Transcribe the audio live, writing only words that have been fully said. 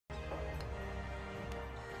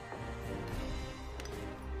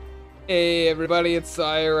Hey everybody, it's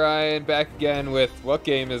Ryan back again with what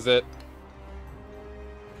game is it?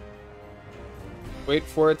 Wait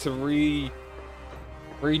for it to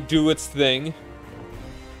redo its thing.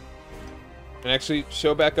 And actually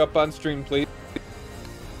show back up on stream, please.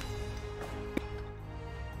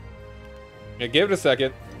 Yeah, give it a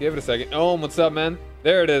second. Give it a second. Oh, what's up, man?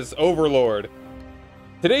 There it is, Overlord.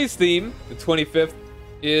 Today's theme, the 25th,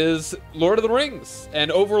 is Lord of the Rings.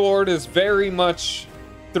 And Overlord is very much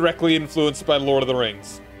directly influenced by Lord of the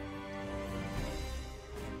Rings.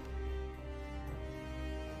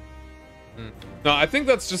 No, I think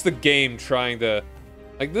that's just the game trying to...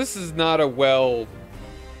 Like, this is not a well...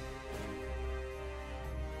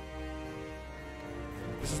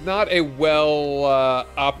 This is not a well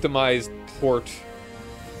optimized port.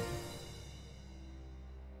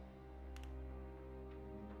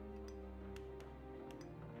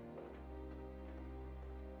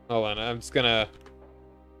 Hold on, I'm just gonna...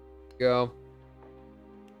 go.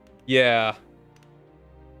 Yeah.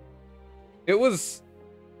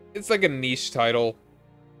 It's like a niche title.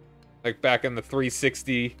 Like back in the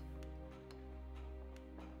 360.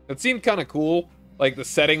 It seemed kind of cool. Like the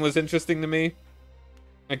setting was interesting to me.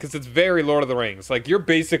 Because it's very Lord of the Rings. Like you're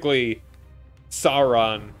basically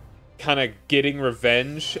Sauron kind of getting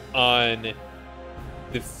revenge on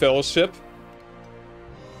the Fellowship.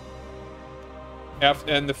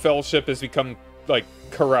 And the Fellowship has become like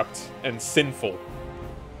corrupt and sinful.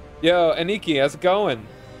 Yo, Aniki, how's it going?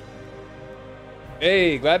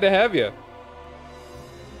 Hey, glad to have you.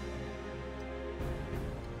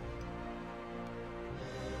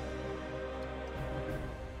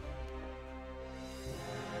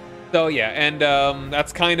 So yeah, and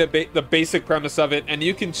that's kind of the basic premise of it. And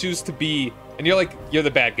you can choose to be, and you're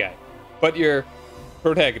the bad guy, but you're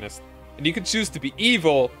protagonist, and you can choose to be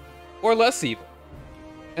evil or less evil,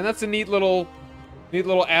 and that's a neat little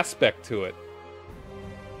aspect to it.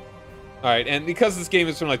 Alright, and because this game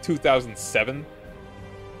is from like 2007,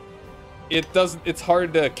 it's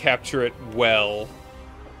hard to capture it well.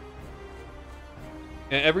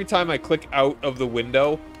 And every time I click out of the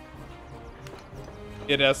window,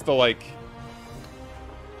 it has to like,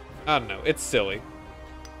 I don't know, it's silly.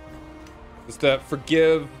 Just to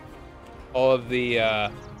forgive all of the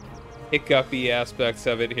hiccupy aspects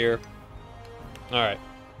of it here. Alright.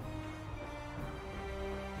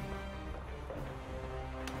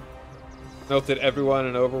 Note that everyone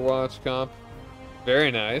in Overwatch comp. Very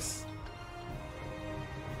nice.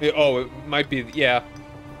 Oh, it might be, yeah.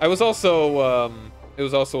 I was also, it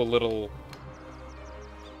was also a little,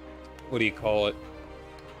 what do you call it?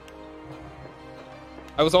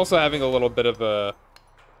 I was also having a little bit of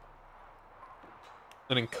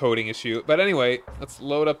an encoding issue. But anyway, let's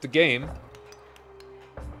load up the game.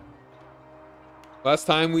 Last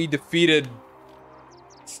time we defeated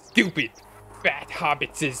stupid fat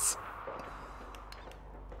hobbitses.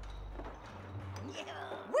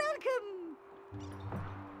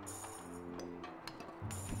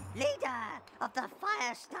 Leader of the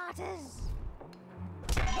fire starters.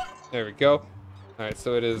 There we go. Alright,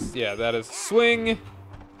 so it is, yeah, that is swing.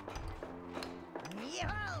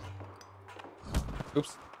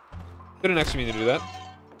 Oops. Didn't actually mean to do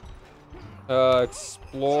that.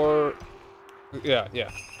 Explore. Yeah.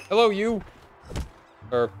 Hello, you.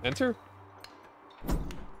 Or enter?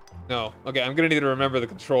 No. Okay, I'm gonna need to remember the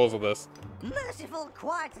controls of this. Merciful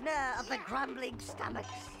quietener of the grumbling stomachs.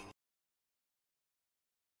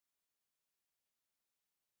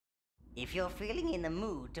 If you're feeling in the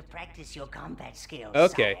mood to practice your combat skills,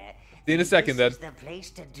 okay. Sire, See you in a second, then. This is the place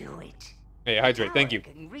to do it. Hey, hydrate. Thank you.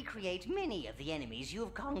 Can recreate many of the enemies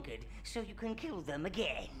you've conquered, so you can kill them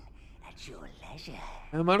again at your leisure.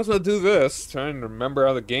 I might as well do this. Trying to remember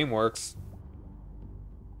how the game works.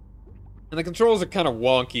 And the controls are kind of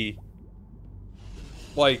wonky.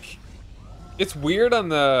 Like, it's weird on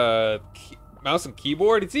the mouse and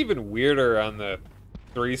keyboard. It's even weirder on the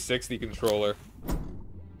 360 controller.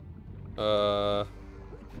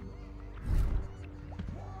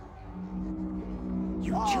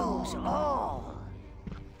 You choose all.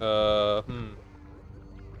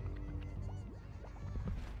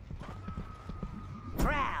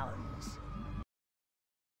 Browns.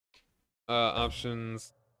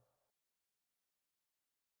 Options.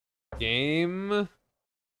 Game.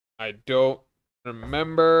 I don't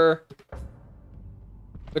remember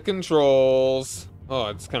the controls. Oh,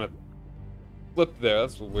 it's kind of flipped there.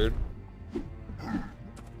 That's weird.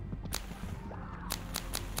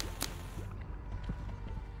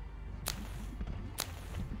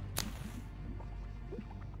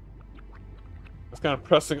 Kind of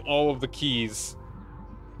pressing all of the keys.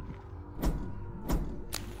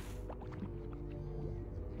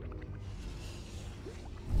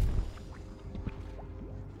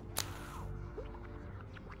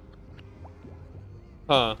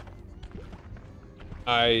 Huh.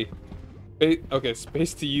 Okay,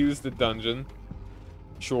 space to use the dungeon.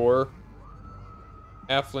 Sure.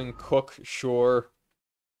 Halfling cook, sure.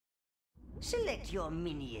 Select your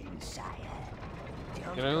minions, sire.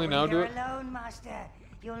 Don't Can I only go now in do here it? alone, master.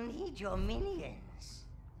 You'll need your minions.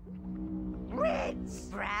 Reds,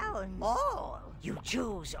 browns, all. You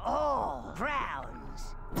choose all.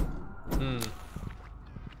 Browns, Hmm.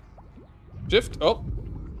 Shift. Oh.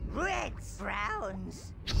 reds,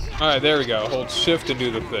 browns. Alright, there we go. Hold shift and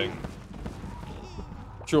do the thing.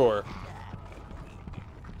 Sure.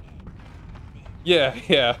 Yeah,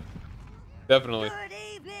 yeah. Definitely. Good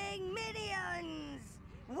evening, minions.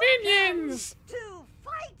 Minions! To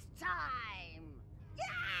fight time.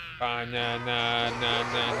 Na na na na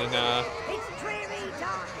na na. It's dreary,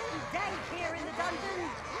 dark, and dank here in the dungeon,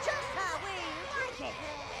 just how we like it.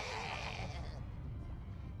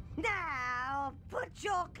 Now, put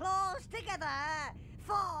your claws together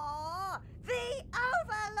for the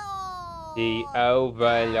Overlord. The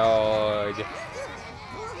Overlord.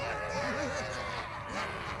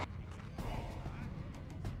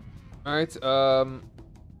 Alright,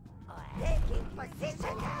 Taking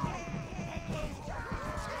position.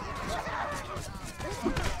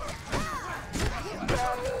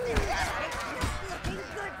 Looking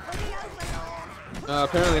good for the Overlord.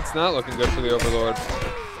 apparently it's not looking good for the Overlord.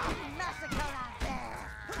 Massacre out there.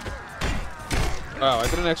 Wow, I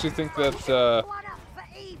didn't actually think that, One up for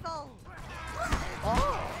evil.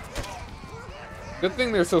 good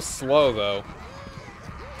thing they're so slow, though.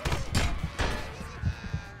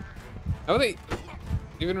 How are they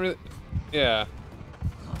even really... Yeah.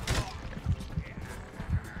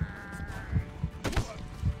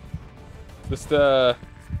 Just, yeah,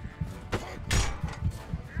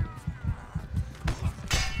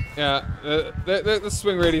 the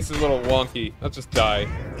swing radius is a little wonky. Let's just die.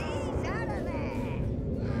 He's out of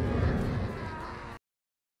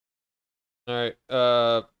there.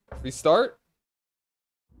 Alright, restart?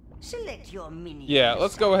 Select your minions. Yeah,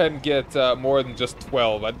 let's go ahead and get more than just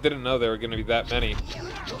 12. I didn't know there were gonna be that many.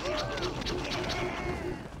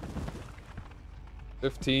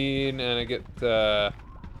 15, and I get,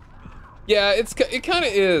 yeah, it kind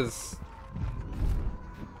of is.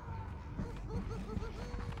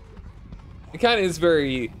 It kind of is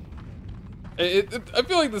very... I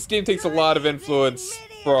feel like this game takes a lot of influence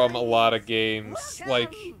from a lot of games.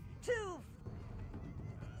 Like...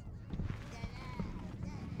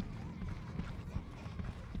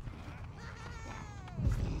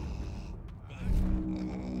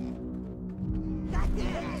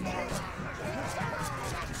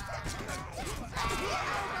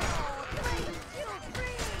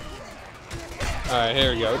 Alright,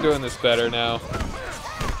 here we go. We're doing this better now.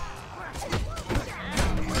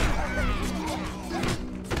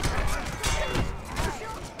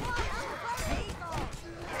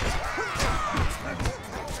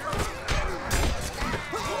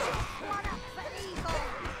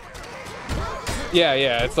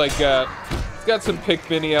 Yeah, it's like, it's got some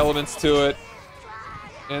Pikmin-y elements to it.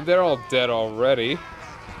 And they're all dead already.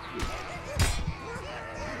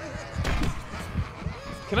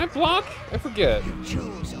 Can I block? I forget.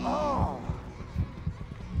 Choose all.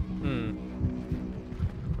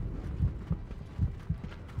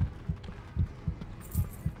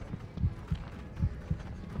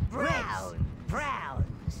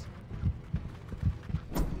 Browns.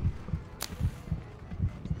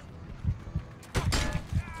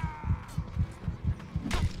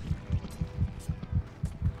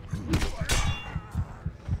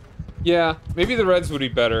 Yeah, maybe the reds would be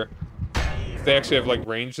better. If they actually have, like,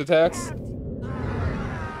 ranged attacks.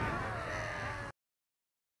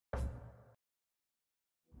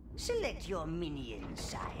 Select your minions,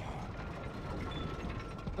 sire.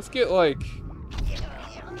 Let's get, like...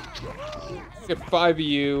 Let's get 5 of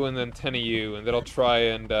you and then 10 of you, and then I'll try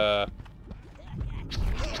and,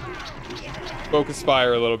 focus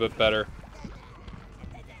fire a little bit better.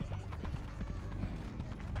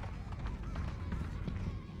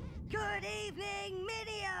 Good evening,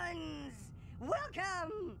 minions!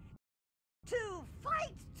 Welcome to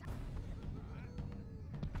fight!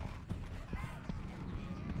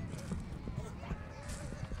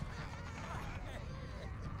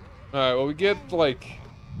 Alright, well, we get, like...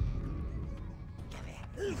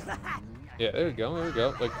 Yeah, there we go, there we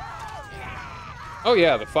go. Like... Oh,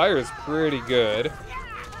 yeah, the fire is pretty good.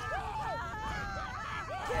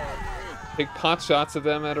 Take pot shots of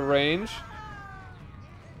them at a range.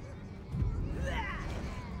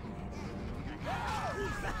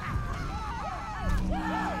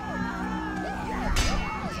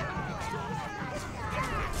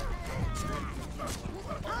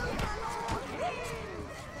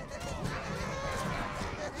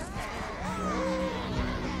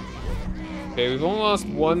 Okay, we've only lost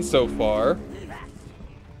one so far.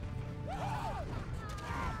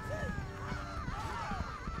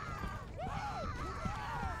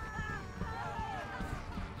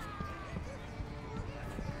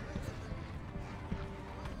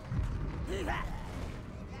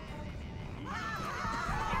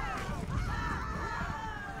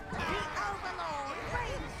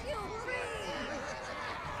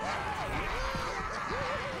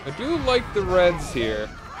 I do like the Reds here.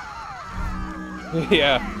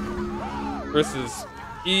 Yeah. Versus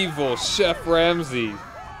evil Chef Ramsay.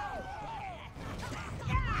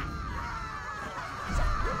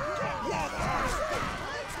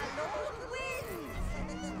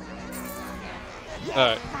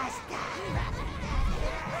 Alright.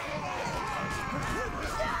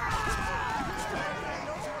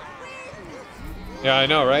 Yeah, I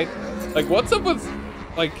know, right? Like, what's up with,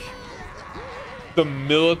 like, the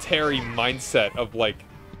military mindset of, like,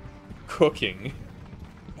 cooking?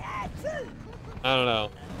 I don't know.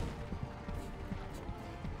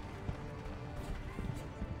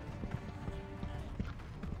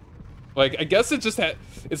 Like, I guess it just had...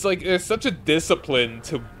 It's like, there's such a discipline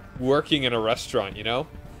to working in a restaurant, you know?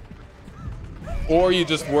 Or you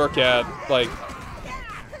just work at, like,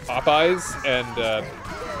 Popeyes, and,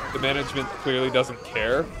 the management clearly doesn't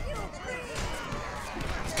care.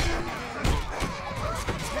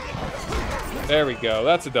 There we go.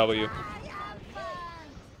 That's a W.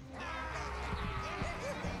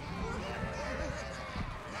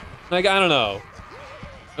 Like, I don't know.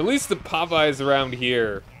 At least the Popeyes around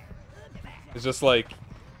here is just like,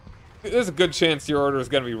 there's a good chance your order is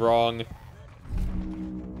gonna be wrong.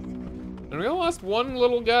 And we only lost one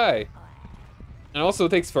little guy. And also it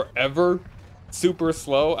takes forever. Super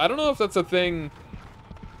slow. I don't know if that's a thing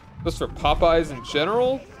just for Popeyes in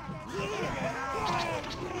general.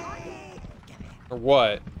 Or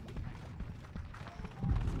what?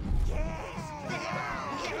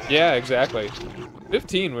 Yeah, exactly.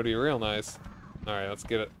 15 would be real nice. Alright, let's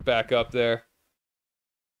get it back up there.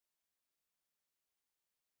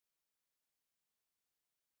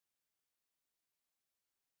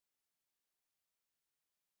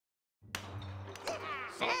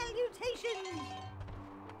 Salutations!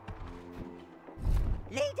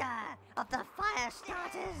 Leader of the fire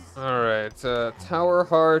starters! Alright, Tower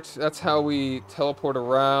Heart. That's how we teleport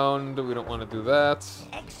around. We don't want to do that.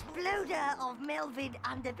 Exploder of Melvid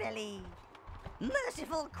underbelly.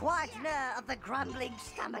 Merciful quietener of the grumbling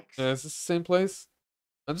stomachs. Is this the same place?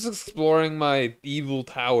 I'm just exploring my evil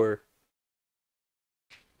tower.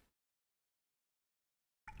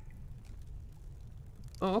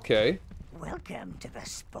 Oh, okay. Welcome to the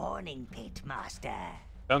spawning pit, Master.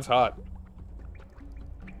 Sounds hot.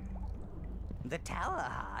 The Tower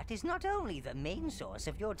Heart is not only the main source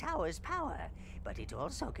of your tower's power, but it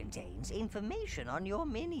also contains information on your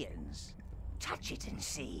minions. Touch it and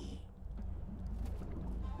see.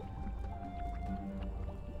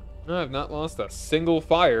 No, I've not lost a single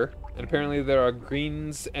fire, and apparently there are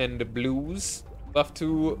greens and blues left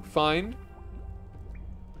to find.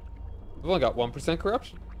 I've only got 1%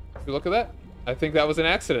 corruption. If you look at that, I think that was an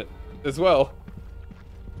accident as well.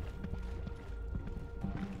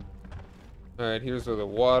 Alright, here's where the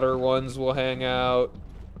water ones will hang out.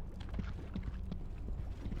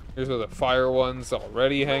 Here's where the fire ones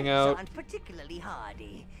already hang out. Aren't particularly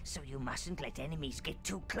hardy, so you mustn't let enemies get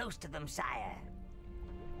too close to them, sire.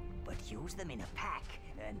 But use them in a pack,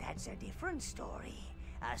 and that's a different story.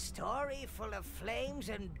 A story full of flames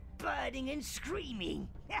and burning and screaming.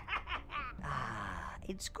 Ah,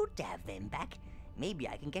 it's good to have them back. Maybe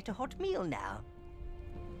I can get a hot meal now.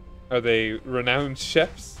 Are they renowned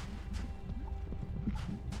chefs?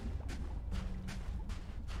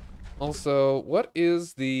 Also, what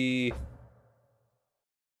is the...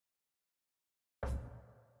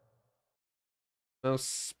 mouse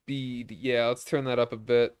speed? Yeah, let's turn that up a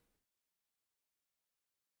bit.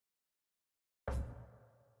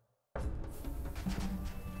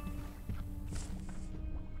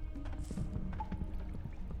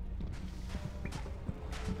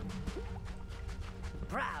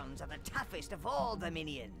 Browns are the toughest of all the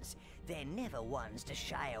minions. They're never ones to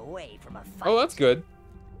shy away from a fight. Oh, that's good.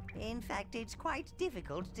 In fact, it's quite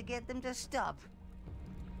difficult to get them to stop.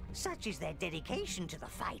 Such is their dedication to the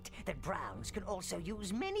fight that Browns can also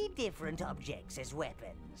use many different objects as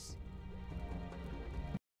weapons.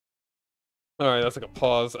 Alright, that's like a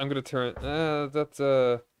pause. I'm gonna turn... that's,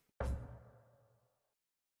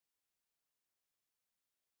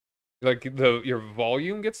 like, your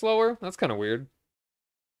volume gets lower? That's kind of weird.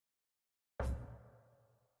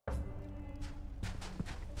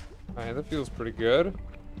 Alright, that feels pretty good.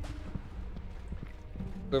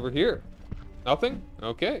 Over here. Nothing?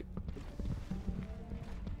 Okay.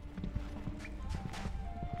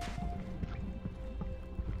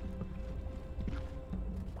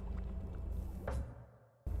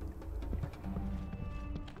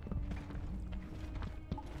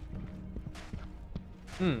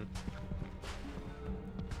 Hmm.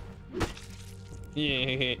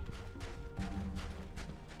 Yeah.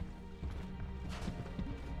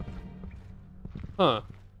 Huh.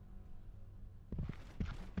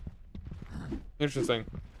 Interesting.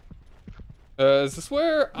 Is this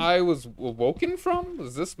where I was awoken from?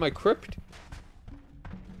 Is this my crypt?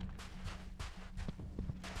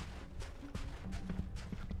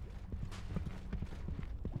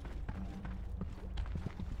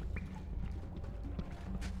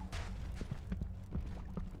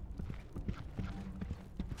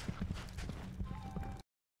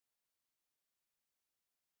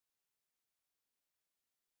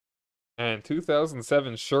 And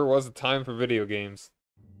 2007 sure was a time for video games.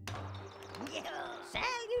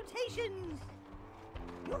 Salutations!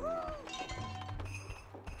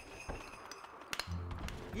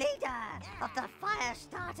 Leader of the fire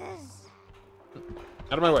starters!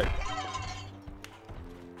 Out of my way.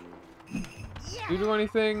 Do you do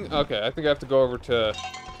anything? Okay, I think I have to go over to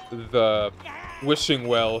the wishing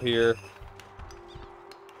well here.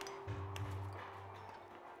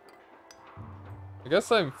 I guess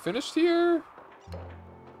I'm finished here?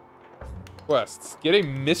 Quests. Get a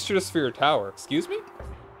Mistress for your tower. Excuse me?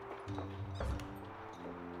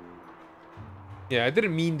 Yeah, I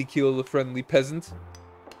didn't mean to kill the friendly peasant.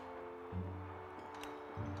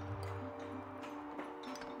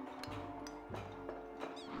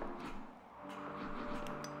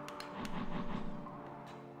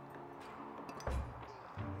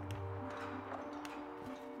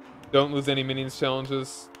 Don't lose any minions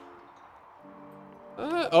challenges.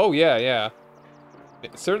 Oh, yeah, yeah.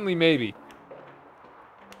 Certainly, maybe.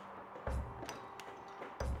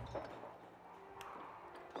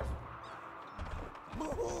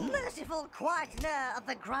 Merciful quietener of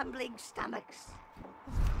the grumbling stomachs.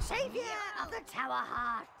 Savior of the tower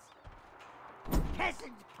hearts.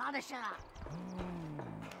 Peasant punisher.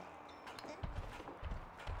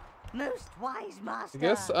 Most wise master. I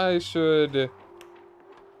guess I should...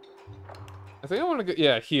 I think I want to go...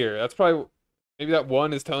 Yeah, here. That's probably... Maybe that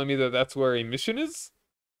one is telling me that that's where a mission is?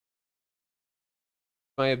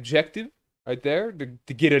 My objective? Right there?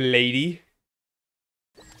 To get a lady.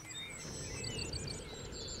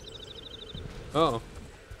 Oh.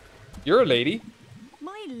 You're a lady.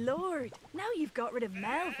 My lord, now you've got rid of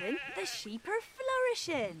Melvin, the sheep are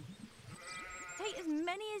flourishing. Take as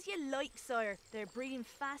many as you like, sire. They're breeding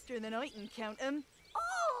faster than I can count them.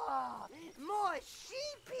 Oh, more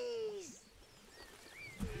sheepies.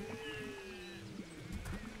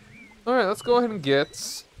 Alright, let's go ahead and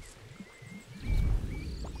get...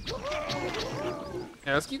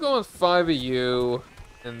 Yeah, let's keep going with 5 of you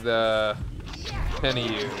and 10 of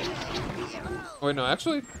you. Oh, wait, no,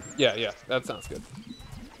 actually... Yeah, that sounds good.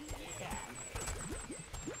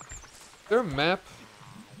 Is there a map?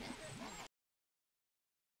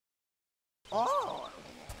 Oh,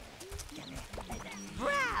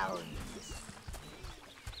 browns,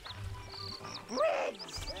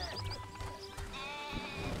 reds,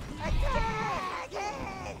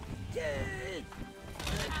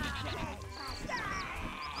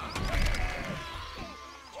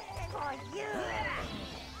 for you,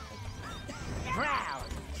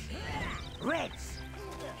 browns, reds,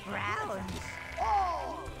 browns,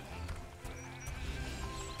 all.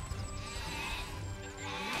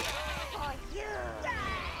 For you,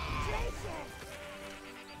 Jason.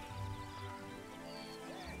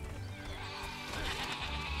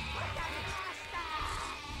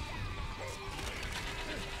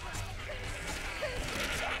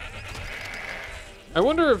 I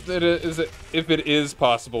wonder if it is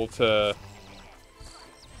possible to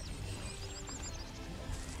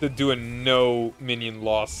do a no minion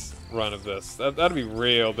loss run of this. That'd be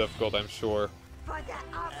real difficult, I'm sure. For the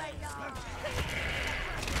Overlord.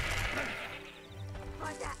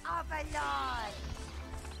 For the Overlord.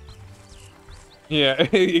 Yeah,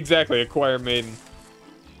 exactly. Acquire maiden.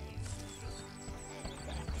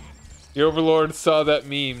 The Overlord saw that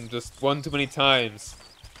meme just one too many times.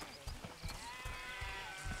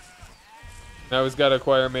 Now he's got to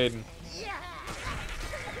acquire maiden.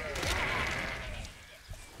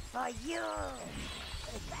 For you.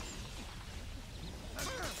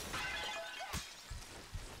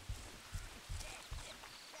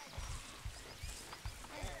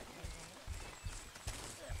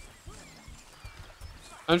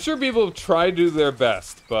 I'm sure people have tried to do their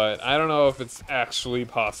best, but I don't know if it's actually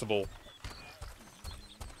possible.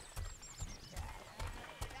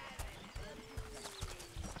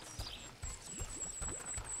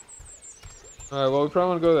 Alright, well, we probably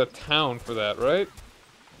want to go to the town for that, right?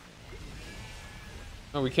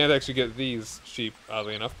 Oh, we can't actually get these sheep,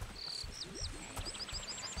 oddly enough.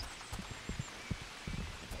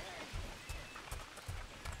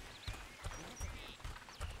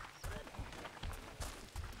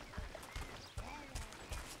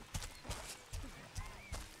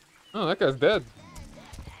 Oh, that guy's dead.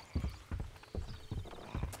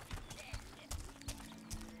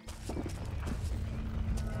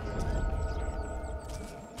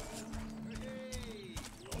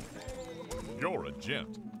 You're a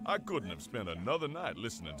gent. I couldn't have spent another night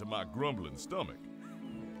listening to my grumbling stomach.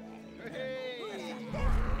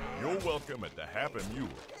 You're welcome at the Happy Mule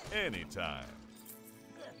anytime.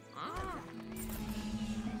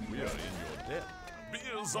 We are in your debt.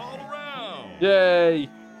 Beers all around. Yay!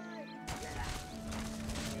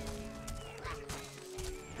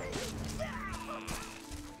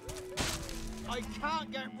 I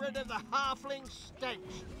can't get rid of the halfling stench.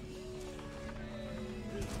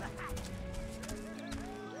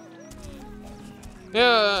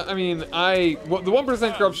 Yeah, I mean, the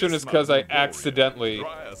 1% corruption is because I accidentally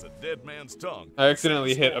Dry as a dead man's tongue.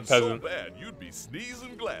 hit a peasant. So bad you'd be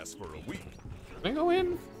sneezing glass for a week. Can I go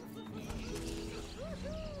in?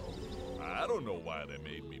 I don't know why they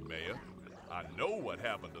made me mayor. I know what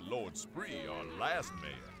happened to Lord Spree, our last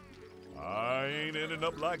mayor. I ain't ending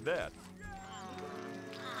up like that.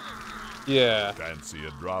 Yeah. Fancy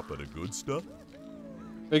a drop of the good stuff?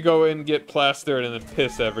 They go in, get plastered, and then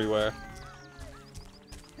piss everywhere.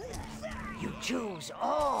 You choose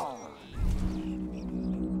all.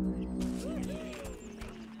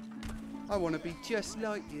 I want to be just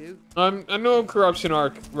like you. I know corruption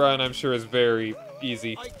arc run, I'm sure, is very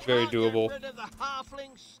easy, I very can't doable. get rid of the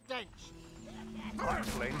halfling stench.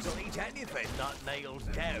 Halflings will eat anything, not nails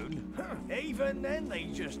down. Even then, they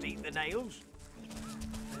just eat the nails.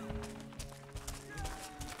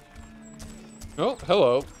 Oh,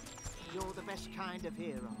 hello. You're the best kind of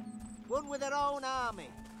hero. One with their own army.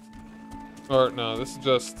 Or, no, this is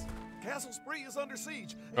just... Castle Spree is under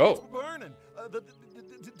siege. Oh. It's burning. The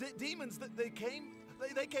demons, they came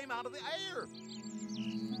out of the air.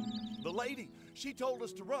 The lady, she told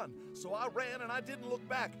us to run, so I ran and I didn't look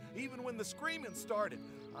back, even when the screaming started.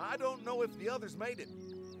 I don't know if the others made it.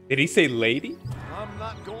 Did he say lady? I'm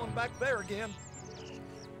not going back there again.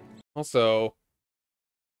 Also...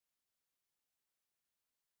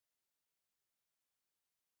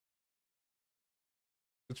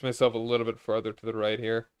 Switch myself a little bit farther to the right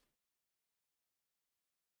here.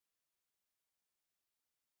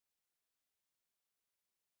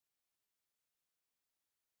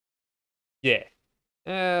 Yeah.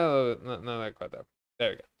 Oh, not quite there.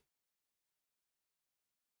 There we go.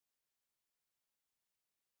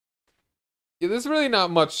 Yeah, there's really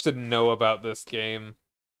not much to know about this game.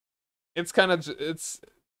 It's kind of, it's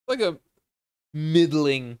like a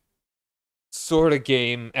middling sort of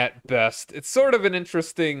game at best. It's sort of an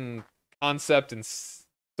interesting concept and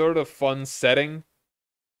sort of fun setting.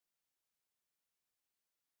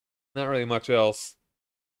 Not really much else.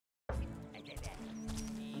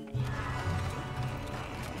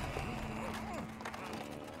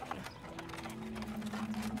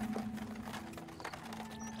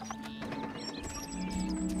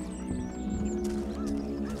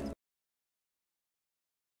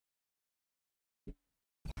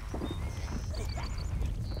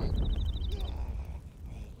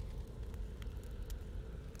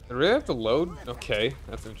 I really have to load? Okay,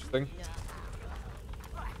 that's interesting.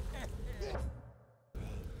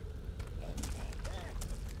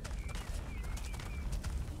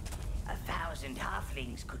 A 1,000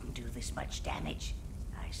 halflings couldn't do this much damage.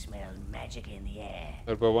 I smell magic in the air.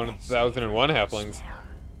 What about 1,001 halflings? Smell.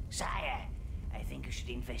 Sire, I think you should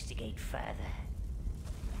investigate further.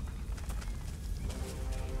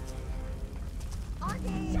 But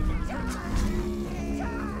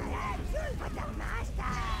the master!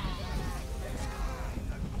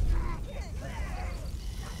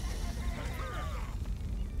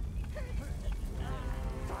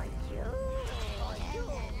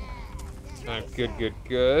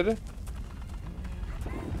 Good.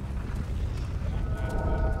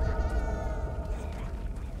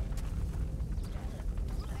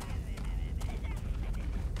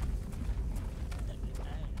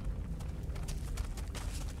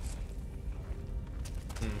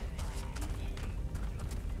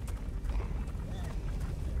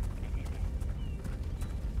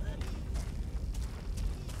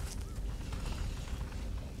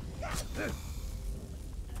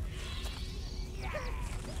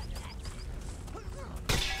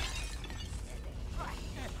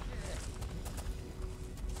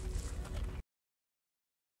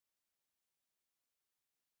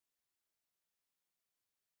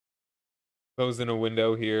 close in a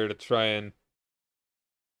window here to try and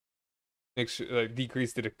make sure,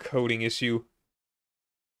 decrease the decoding issue.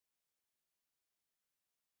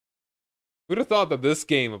 Who'd have thought that this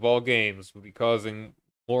game, of all games, would be causing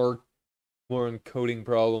more encoding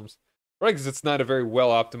problems? Right, because it's not a very well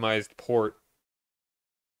optimized port.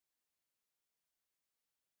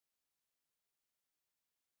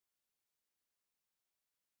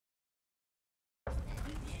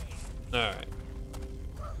 Alright.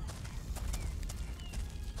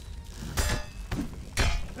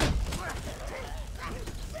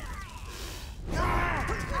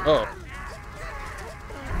 Oh.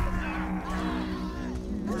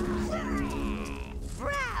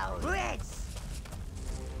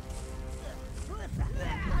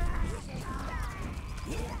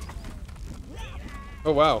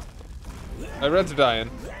 Oh wow. My reds are dying.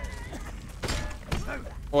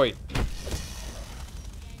 Oi.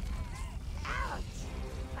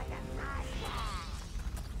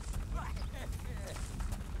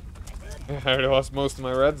 I already lost most of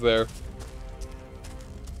my reds there.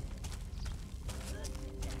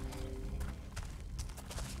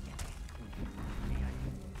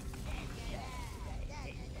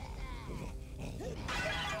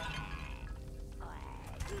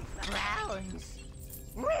 Browns,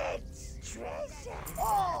 reds, treasure,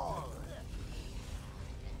 all.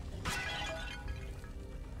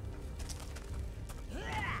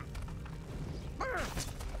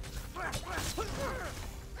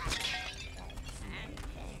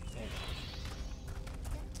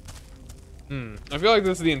 I feel like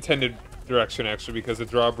this is the intended direction, actually, because the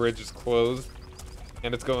drawbridge is closed.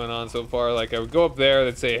 And it's going on so far. Like, I would go up there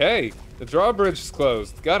and say, hey, the drawbridge is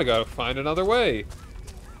closed. Gotta find another way.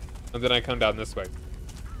 And then I come down this way.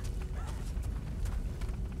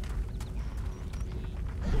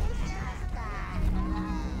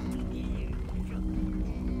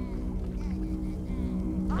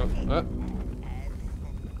 Oh, what?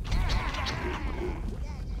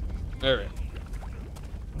 There we go.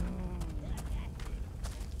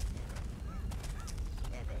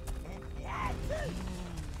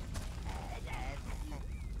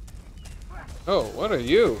 Oh, what are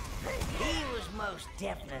you? He was most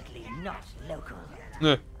definitely not local.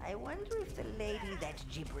 I wonder if the lady that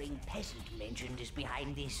gibbering peasant mentioned is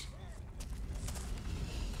behind this.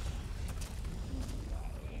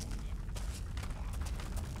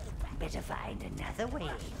 Better find another way,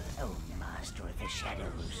 oh master of the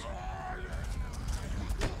shadows.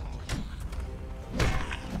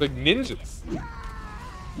 Like ninjas.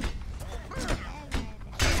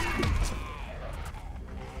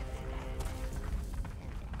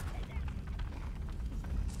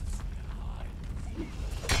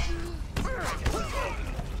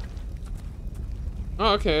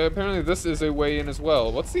 Oh, okay, apparently this is a way in as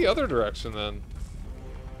well. What's the other direction then?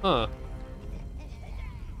 Huh.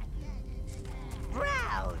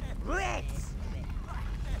 Brown, reds.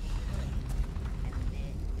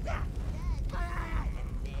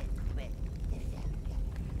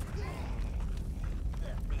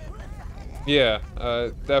 Yeah,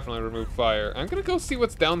 definitely remove fire. I'm gonna go see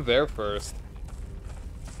what's down there first.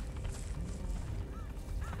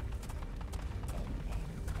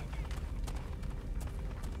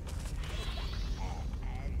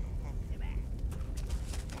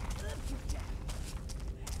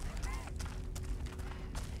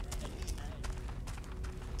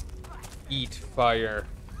 Eat fire.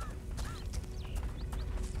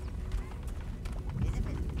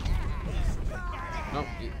 No,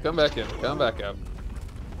 come back in. Come back out.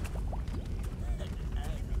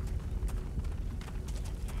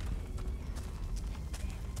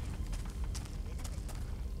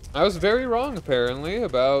 I was very wrong, apparently,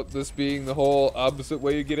 about this being the whole opposite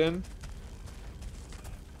way you get in.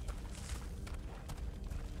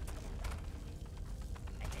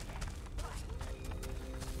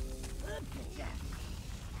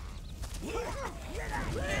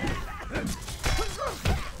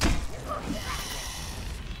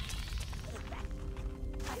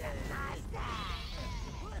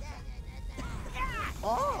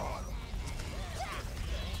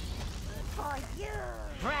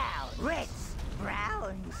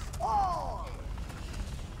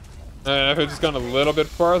 If I'd just gone a little bit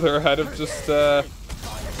farther, I'd have just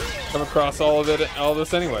come across all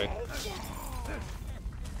this anyway.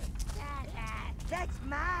 That's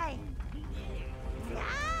mine.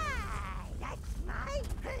 That's mine.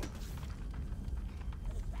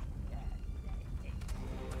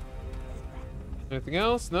 Anything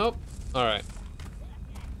else? Nope. All right.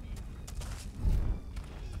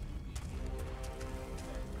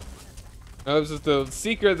 That was just the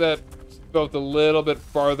secret that felt a little bit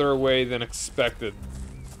farther away than expected.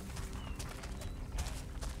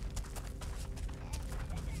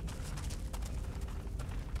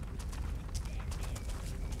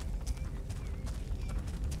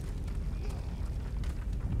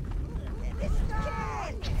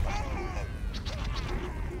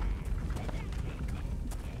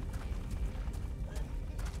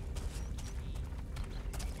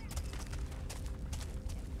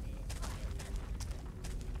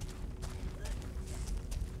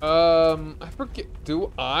 I forget.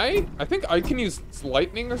 Do I? I think I can use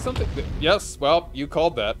lightning or something. Yes. Well, you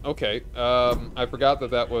called that. Okay. I forgot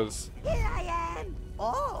that that was. Here I am.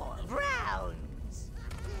 All rounds.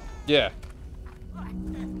 Yeah.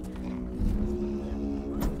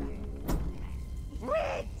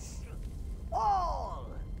 Reds. All.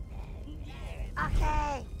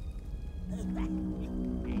 Okay.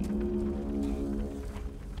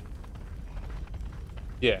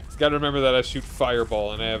 Yeah. It's gotta remember that I shoot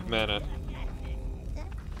fireball and I have mana.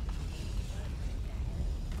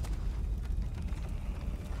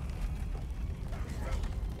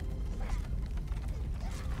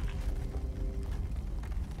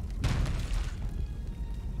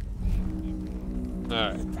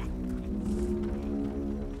 Alright.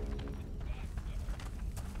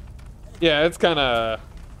 Yeah, it's kinda...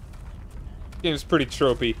 Game's pretty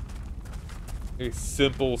tropey. Very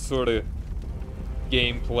simple sort of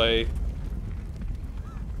gameplay.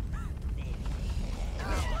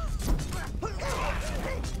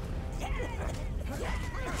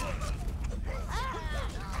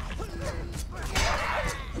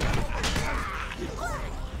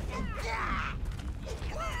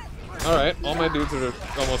 Alright, all my dudes are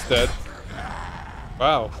almost dead.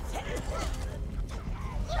 Wow.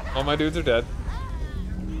 All my dudes are dead.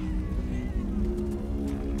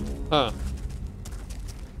 Huh.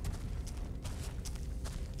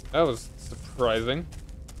 That was surprising.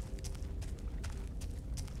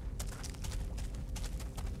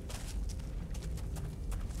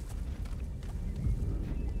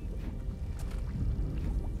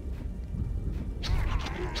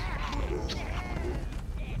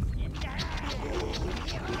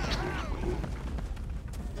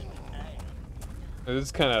 It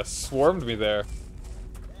just kind of swarmed me there.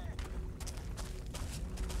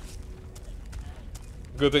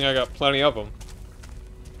 Good thing I got plenty of them.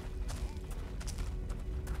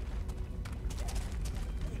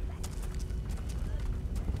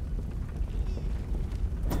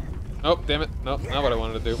 Oh, damn it. Nope, not what I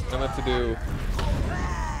wanted to do. I meant to do...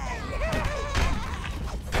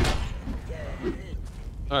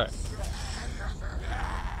 Alright.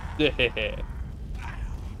 Yeah.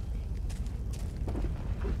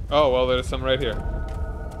 Oh, well, there's some right here.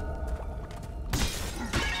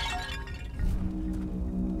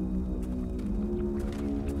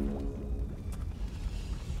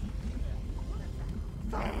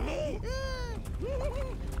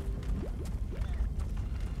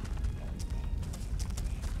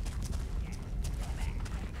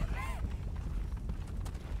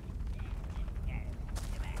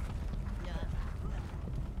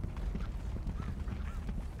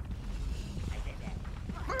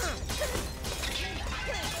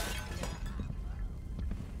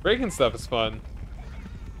 Breaking stuff is fun.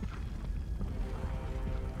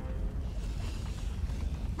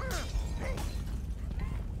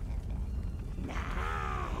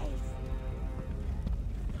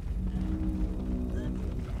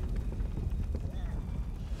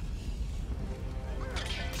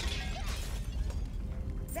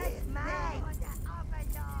 That's mine. For the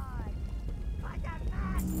Overlord. For the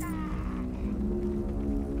Master.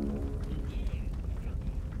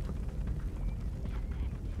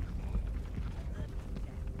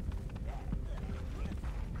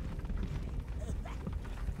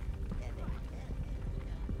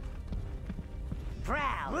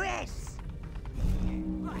 Prowess.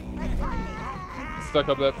 Stuck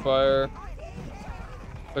up that fire.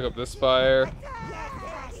 Stuck up this fire.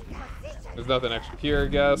 There's nothing extra here, I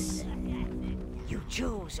guess. You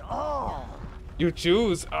choose all. You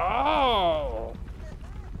choose. Oh!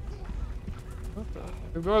 What the?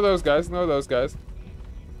 Ignore those guys. Ignore those guys.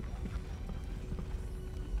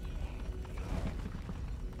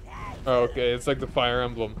 Oh, okay, it's like the Fire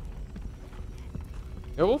Emblem.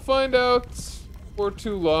 Yeah, we'll find out before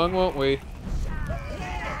too long, won't we?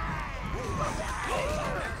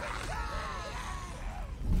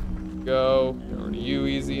 Go. Over to you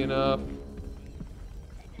easy enough.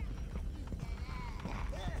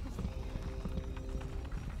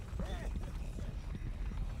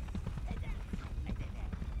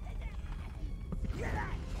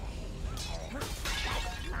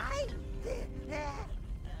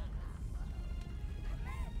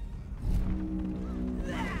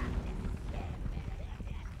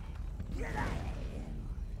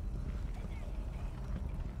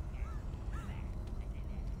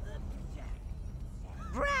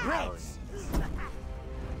 Browse.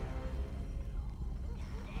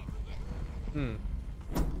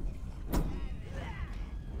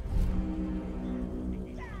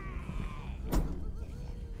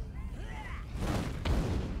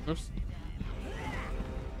 Oops.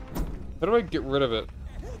 How do I get rid of it?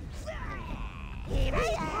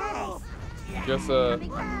 Guess, there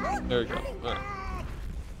we go. Alright.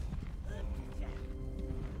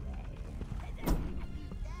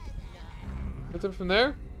 What's up from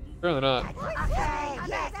there? Apparently not.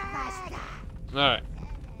 Alright.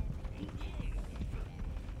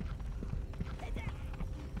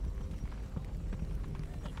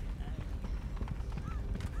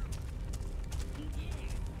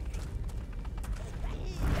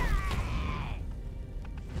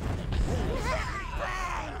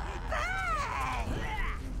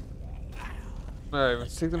 Alright,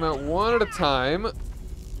 let's take them out one at a time.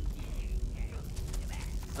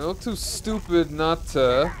 I look too stupid not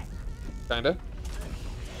to... Kinda.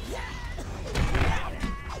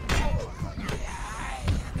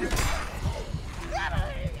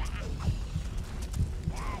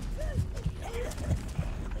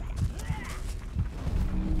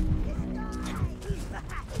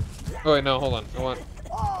 Oh wait, no, hold on. I want...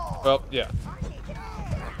 Well, yeah.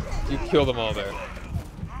 You killed them all there.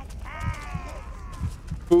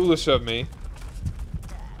 Foolish of me.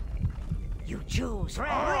 You choose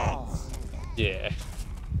reds. Yeah.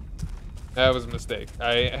 That was a mistake.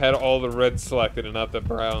 I had all the reds selected and not the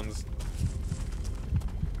browns.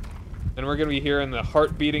 And we're gonna be hearing the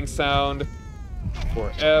heart beating sound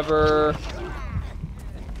forever.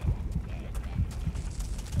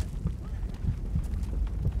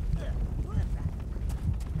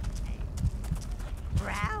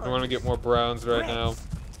 I want to get more browns right now.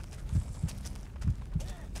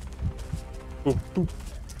 Boop, boop,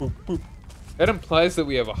 boop, boop. That implies that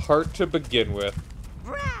we have a heart to begin with.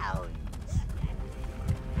 Browns.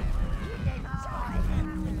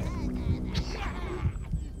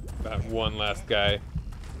 That one last guy.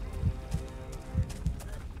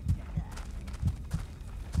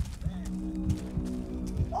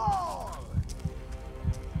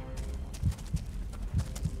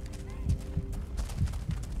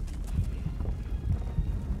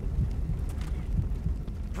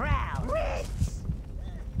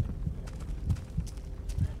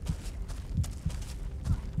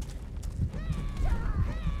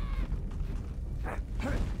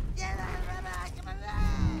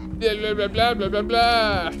 Blah, blah, blah, blah, blah,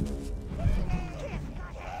 blah.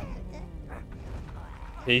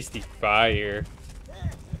 Tasty fire.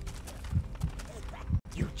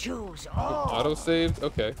 You choose all. Auto saved?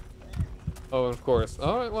 Okay. Oh, of course.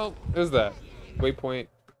 Alright, well, there's that. Waypoint.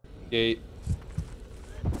 Gate.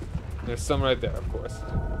 There's some right there, of course.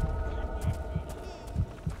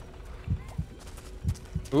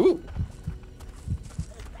 Ooh.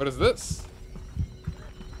 What is this?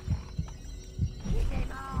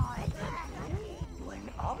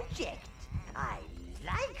 Object. I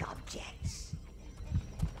like objects.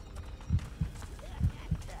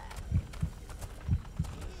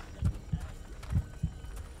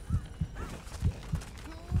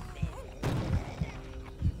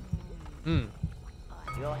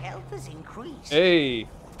 Your health has increased. Hey,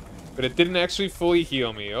 but it didn't actually fully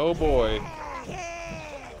heal me. Oh boy.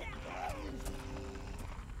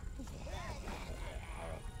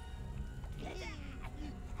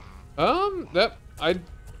 That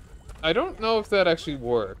I don't know if that actually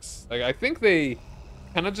works. Like, I think they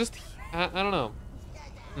kind of just, I don't know.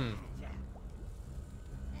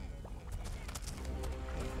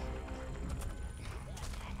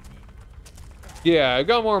 Yeah, I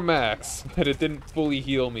got more max, but it didn't fully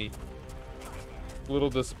heal me. A little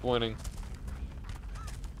disappointing.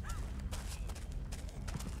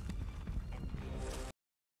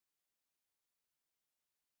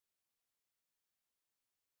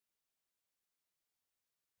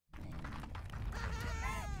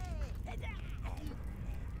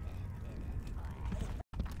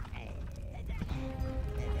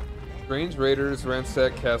 Strange raiders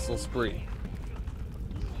ransack castle spree.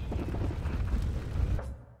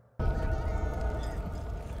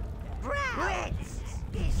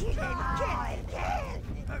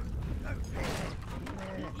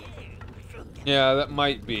 Yeah, that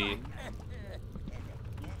might be.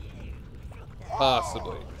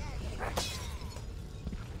 Possibly.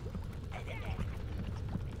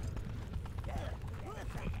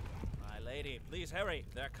 My lady, please hurry.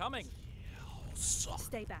 They're coming.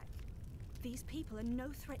 Stay back. These people are no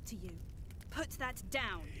threat to you. Put that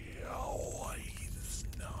down.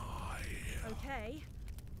 Okay,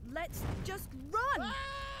 let's just run.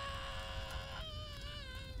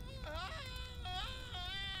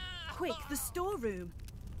 Quick, the storeroom.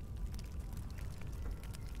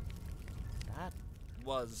 That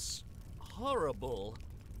was horrible.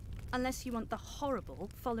 Unless you want the horrible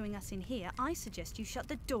following us in here, I suggest you shut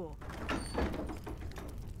the door.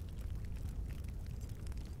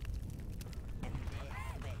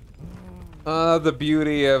 The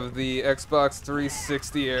beauty of the Xbox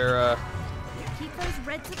 360 era. Keep those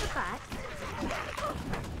reds at the back.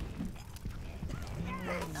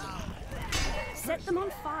 Set them on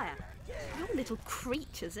fire. Your little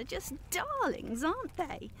creatures are just darlings, aren't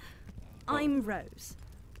they? I'm Rose.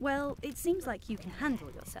 Well, it seems like you can handle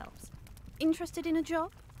yourselves. Interested in a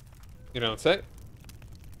job? You don't say?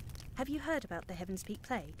 Have you heard about the Heaven's Peak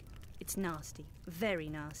Plague? It's nasty, very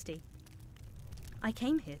nasty. I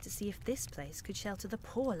came here to see if this place could shelter the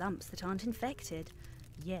poor lumps that aren't infected.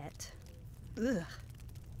 Yet. Ugh.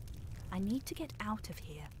 I need to get out of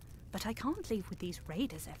here, but I can't leave with these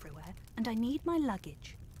raiders everywhere, and I need my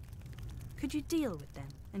luggage. Could you deal with them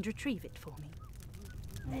and retrieve it for me?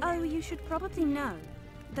 Oh, you should probably know.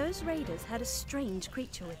 Those raiders had a strange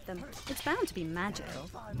creature with them. It's bound to be magical.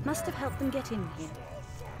 Must have helped them get in here.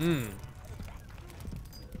 Hmm.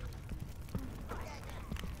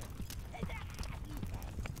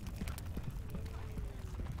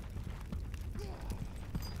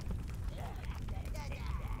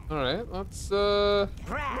 Alright, let's,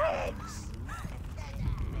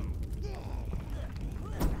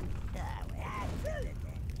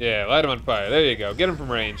 yeah, light him on fire. There you go. Get him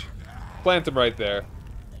from range. Plant him right there.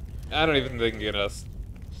 I don't even think they can get us.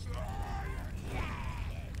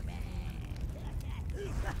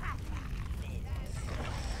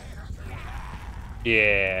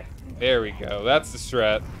 Yeah, there we go. That's the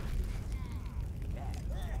strat.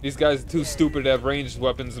 These guys are too stupid to have ranged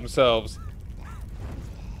weapons themselves.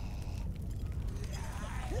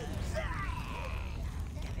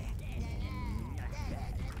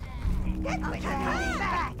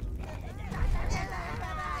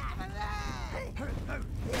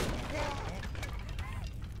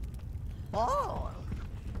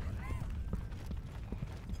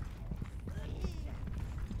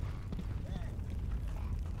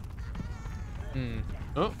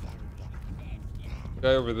 Oh.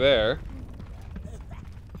 Guy over there.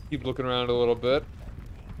 Keep looking around a little bit.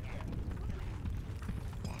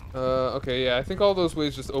 Okay, yeah, I think all those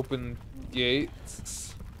ways just open gates.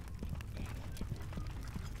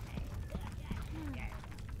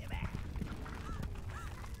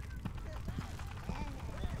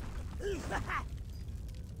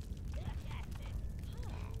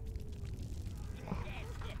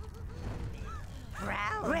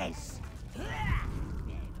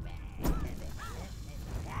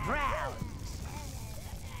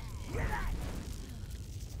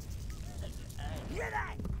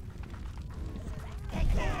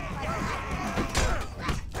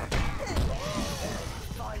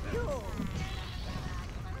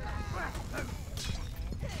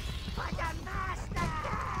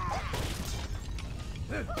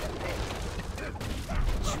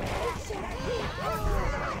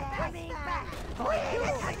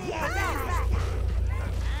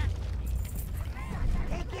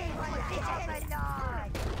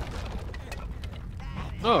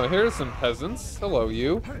 Oh, here's some peasants. Hello,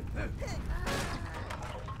 you.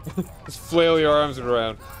 Just flail your arms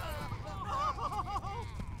around.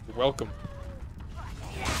 You're welcome.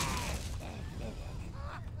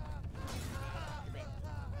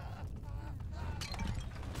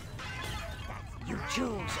 You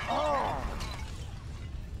choose all.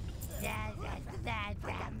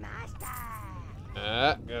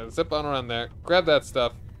 Gotta zip on around there. Grab that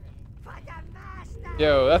stuff.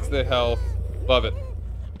 Yo, that's the health. Love it.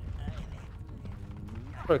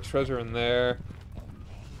 Put a treasure in there.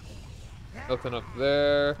 Nothing up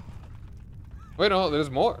there. Wait, no, there's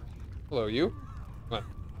more. Hello, you. Come on.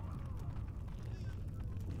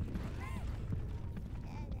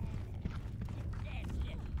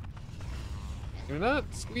 Can we not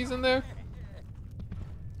squeeze in there?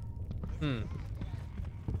 Hmm.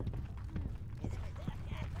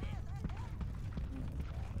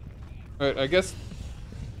 Alright, I guess...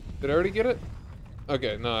 Did I already get it?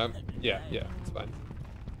 Okay, no, yeah, it's fine.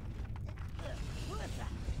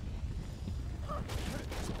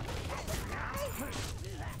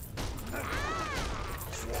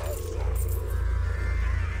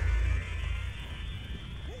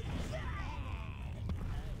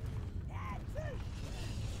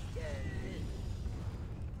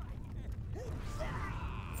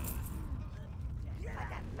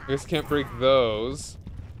 I guess can't break those.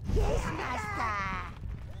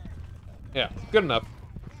 Yeah, good enough.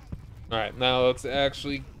 Alright, now let's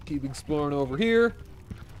actually keep exploring over here.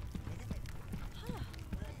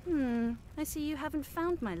 I see you haven't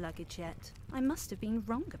found my luggage yet. I must have been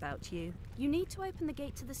wrong about you. You need to open the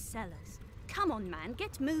gate to the cellars. Come on, man,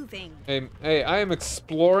 get moving. Hey, I am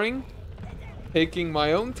exploring, taking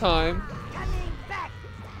my own time.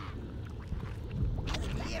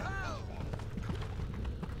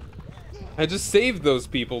 I just saved those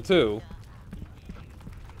people, too.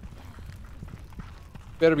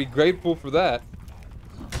 Better be grateful for that.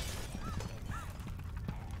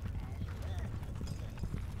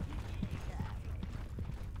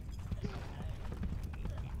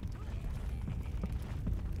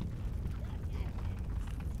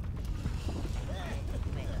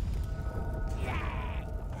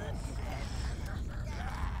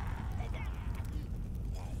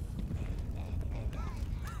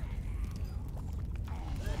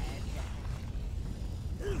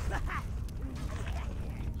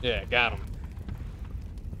 Yeah, got him.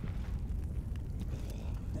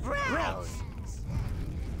 Oh,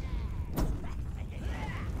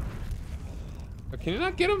 can you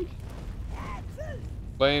not get him?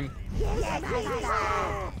 Lame.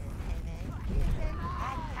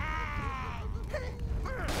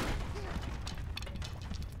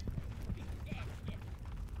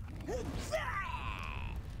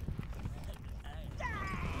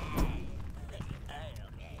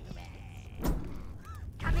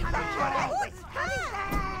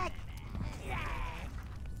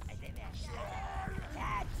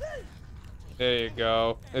 There you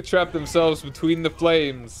go. They trapped themselves between the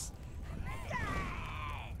flames.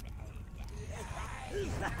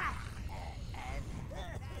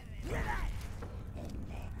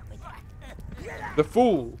 The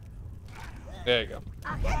fool. There you go.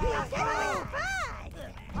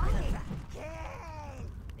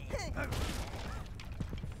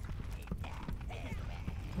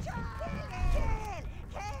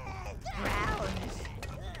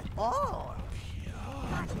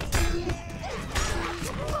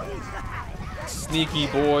 Sneaky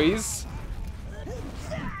boys.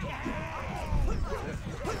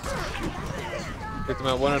 Pick them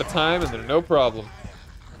out one at a time and they're no problem.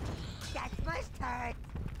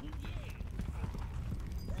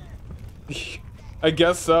 I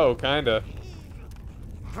guess so, kinda.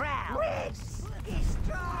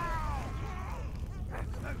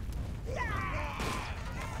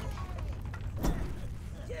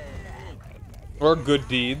 Or good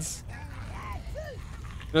deeds.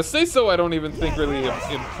 Now, say so I don't even think really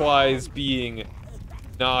implies being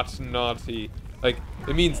not naughty. Like,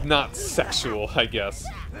 it means not sexual, I guess.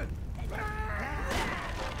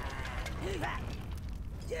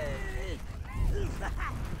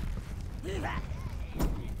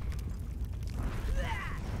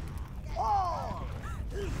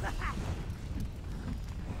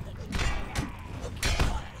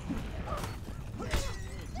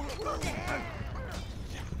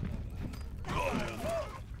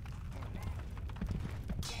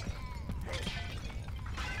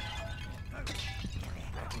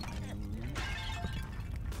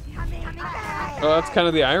 Well, that's kind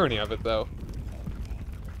of the irony of it, though.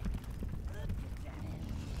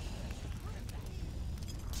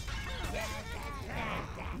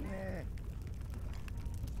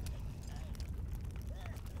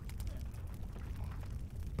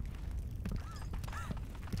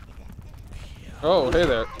 Oh, hey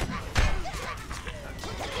there.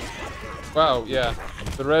 Wow, yeah.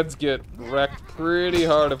 The Reds get wrecked pretty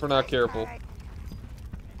hard if we're not careful.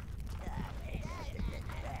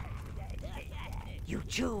 You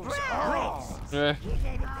choose all. Eh.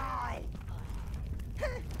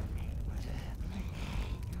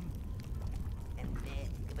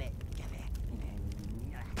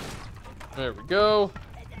 There we go.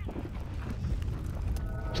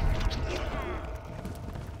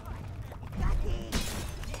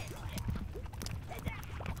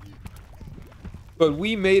 But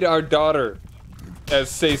we made our daughter as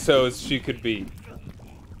say-so as she could be.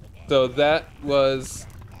 So that was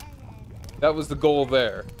the goal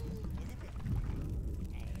there.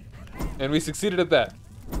 And we succeeded at that.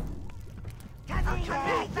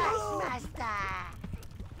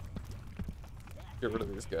 Get rid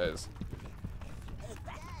of these guys.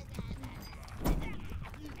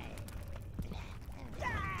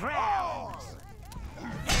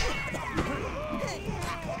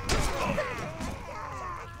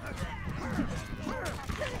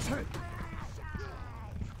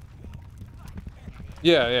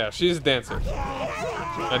 Yeah, she's a dancer.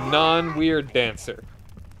 A non-weird dancer.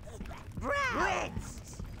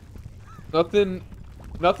 Nothing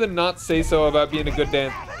not say so about being a good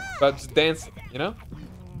dance, about just dancing, you know?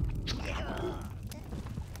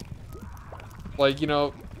 Like, you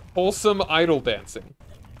know, wholesome idol dancing.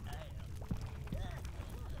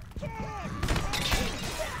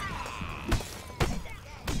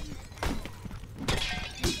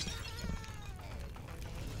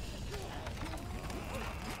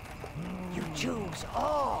 Choose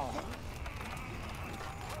all.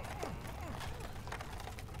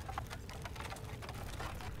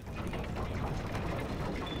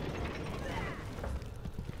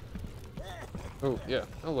 Oh, yeah.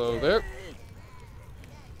 Hello there.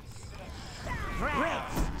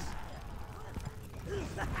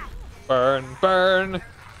 Burn, burn!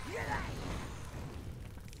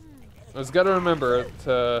 I just gotta remember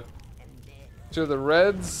to the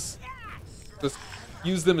reds, just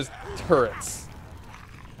use them as turrets.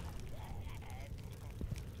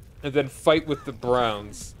 And then fight with the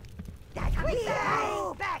browns.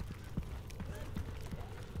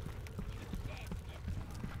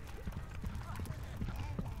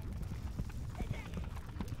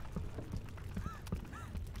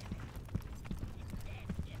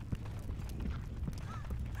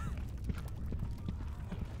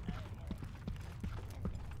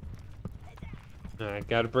 I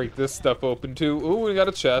gotta break this stuff open too. Ooh, we got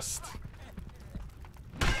a chest.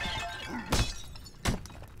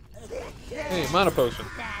 Hey, mana potion.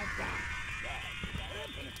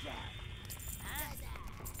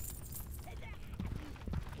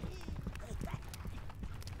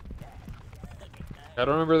 I don't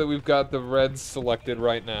remember that we've got the reds selected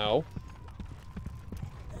right now.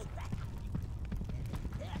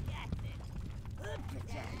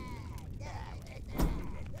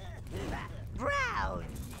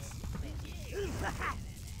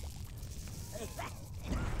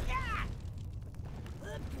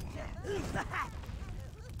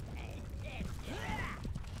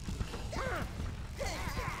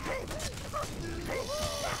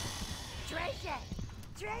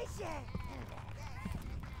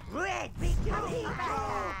 Red becoming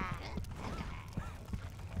brown.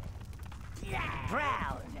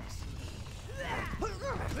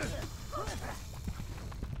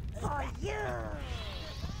 For you.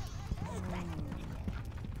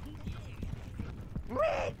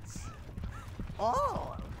 Reds.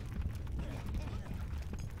 All.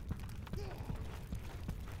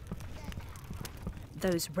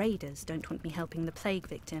 Those raiders don't want me helping the plague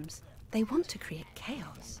victims. They want to create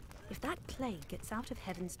chaos. If that plague gets out of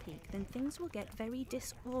Heaven's Peak, then things will get very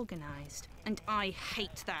disorganized. And I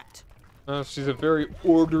hate that. She's a very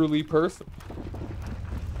orderly person.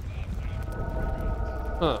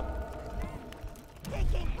 Huh.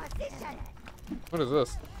 What is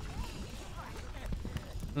this?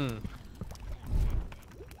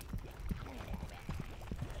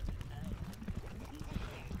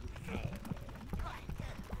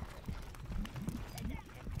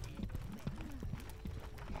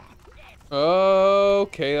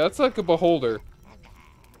 Okay, that's like a beholder.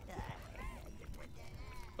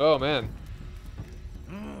 Oh, man.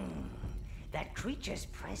 That creature's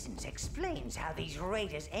presence explains how these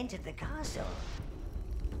raiders entered the castle.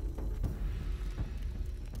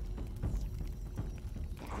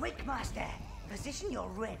 Quick, Master! Position your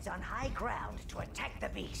reds on high ground to attack the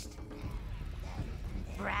beast.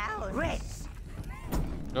 Brown. Reds!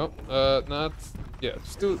 Nope, not... Yeah,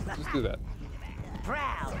 just do that.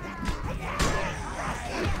 Brown.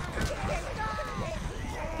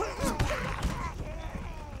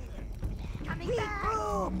 Coming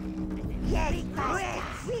back. Yes, Reds.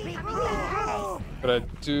 But I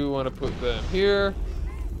do want to put them here.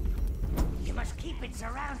 You must keep it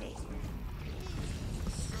surrounded.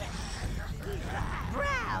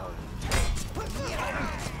 Brown.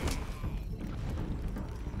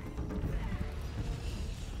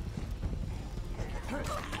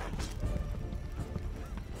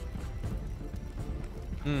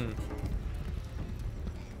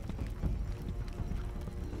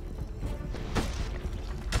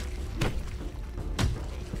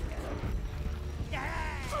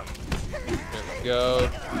 There we go.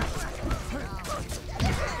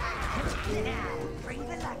 Now, bring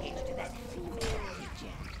the luggage to that female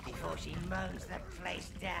creature before she mows the place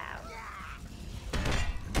down.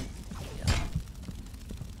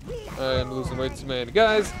 I'm losing way too many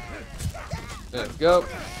guys. There we go.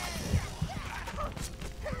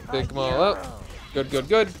 Take them all out. Good, good,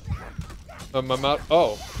 good. I'm out.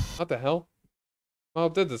 Oh, what the hell? Oh,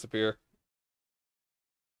 it did disappear.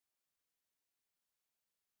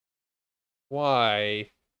 Why?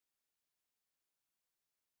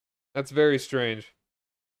 That's very strange.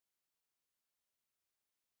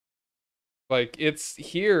 Like, it's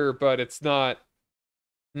here, but it's not...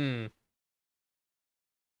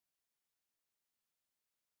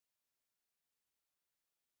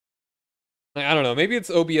 I don't know. Maybe it's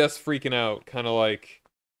OBS freaking out, kind of like...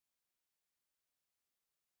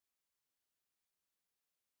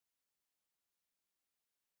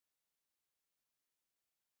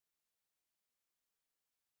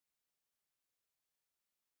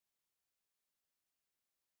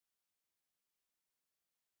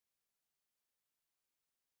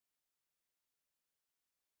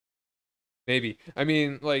 Maybe. I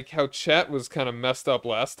mean, like, how chat was kind of messed up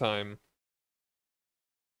last time.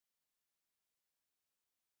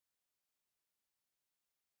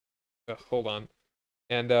 hold on.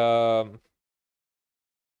 And,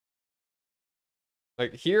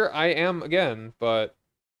 like, here I am again, but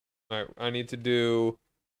I need to do...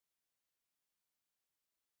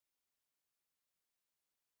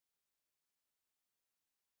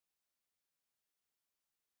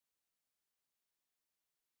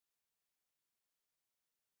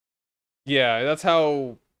 Yeah, that's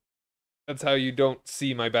how you don't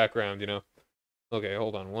see my background, you know? Okay,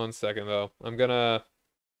 hold on one second, though. I'm gonna...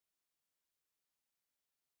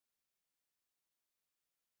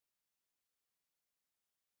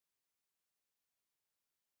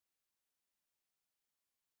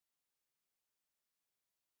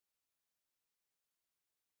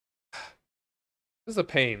 This is a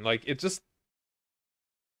pain. Like, it just...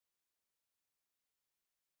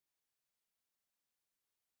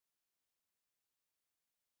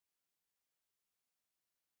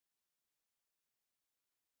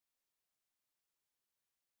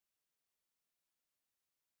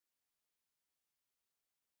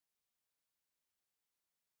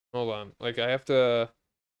 Hold on. Like, I have to...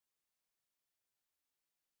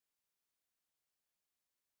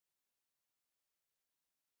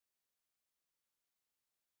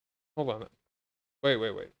 Hold on.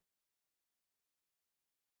 Wait.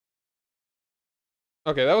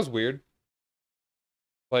 Okay, that was weird.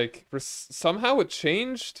 Like, somehow it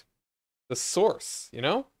changed the source, you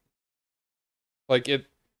know? Like, it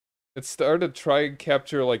started to try and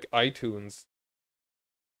capture, like, iTunes.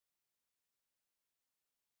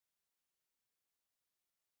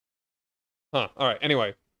 Huh, alright,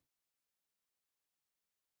 anyway.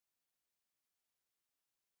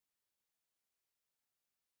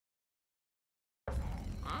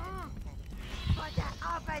 For the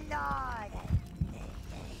Overlord!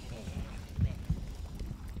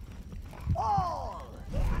 All!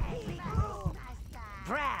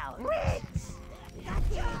 Brown! Ritz!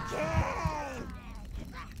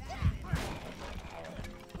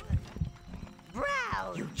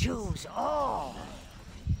 Brown! You choose all!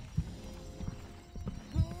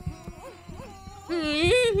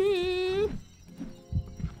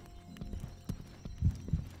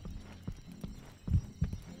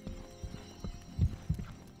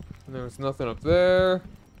 There's nothing up there.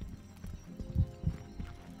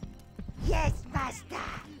 Yes, master!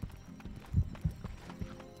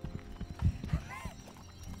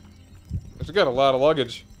 She's got a lot of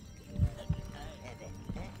luggage.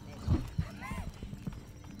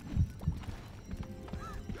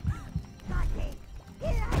 Here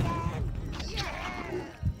I am!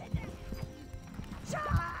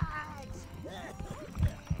 Charge!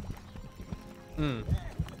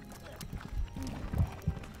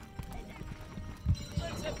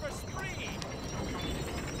 Let's head for speed.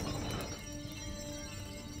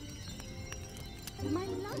 My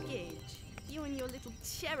luggage. You and your little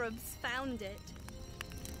cherubs found it.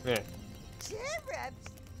 Yeah. Cherubs!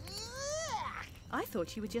 Ugh. I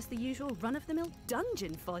thought you were just the usual run-of-the-mill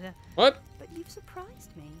dungeon fodder, What? but you've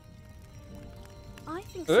surprised me. I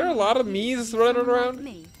think Are there a someone lot of needs me's to see running someone like around?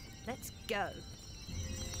 Me. Let's go.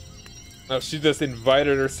 No, she just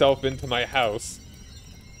invited herself into my house.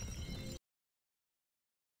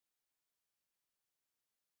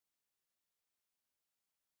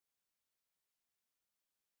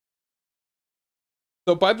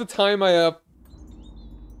 So by the time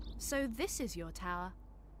So this is your tower.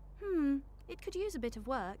 It could use a bit of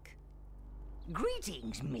work.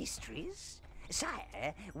 Greetings, mistress.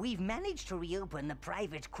 Sire, we've managed to reopen the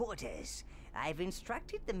private quarters. I've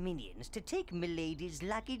instructed the minions to take Milady's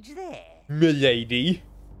luggage there. Milady.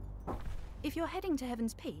 If you're heading to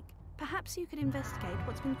Heaven's Peak, perhaps you could investigate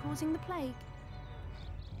what's been causing the plague.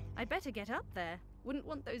 I'd better get up there. Wouldn't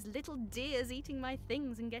want those little deers eating my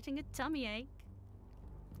things and getting a tummy ache.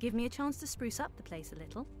 Give me a chance to spruce up the place a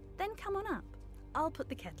little, then come on up. I'll put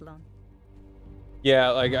the kettle on. Yeah,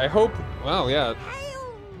 like, I hope... Wow, yeah.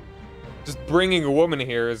 Just bringing a woman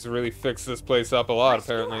here has really fixed this place up a lot,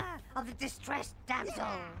 apparently. Rescuer of the distressed damsel.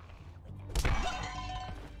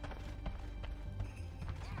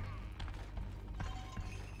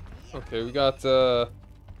 Okay, we got,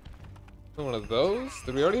 one of those?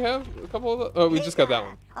 Did we already have a couple of those? Oh, we just got that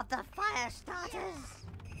one. Of the fire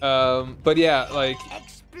starters. But yeah, like,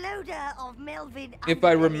 Exploder of Melvin. if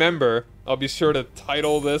I Underbelly. remember, I'll be sure to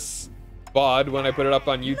title this VOD when I put it up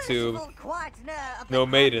on YouTube. Merciful quietener of the No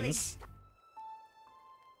godly maidens.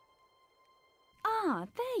 Ah,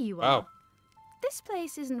 there you are. Wow. This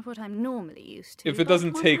place isn't what I'm normally used to. If it but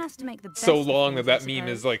doesn't one take has to make the best so of long things, that I that meme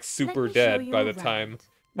suppose. is, like, Let super me show dead you by the around. time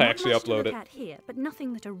I Not actually much to upload look it. at here, but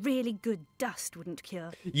nothing that a really good dust wouldn't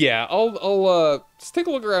cure. Yeah, I'll just take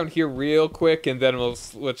a look around here real quick, and then we'll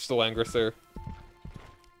switch to Langrisser.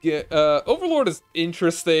 get Overlord is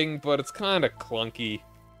interesting, but it's kind of clunky.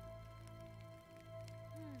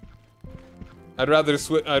 I'd rather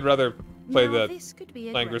play Now, the this could be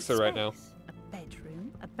a Langrisser great right now. space. A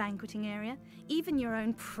bedroom, a banqueting area, even your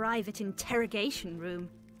own private interrogation room.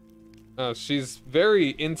 Oh, she's very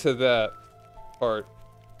into that part.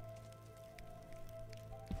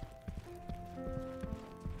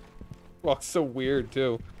 Well, it's so weird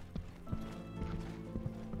too.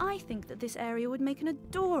 I think that this area would make an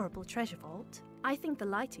adorable treasure vault. I think the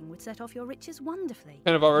lighting would set off your riches wonderfully.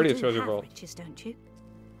 Kind of already You a do treasure have vault. riches, don't you?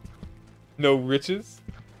 No riches?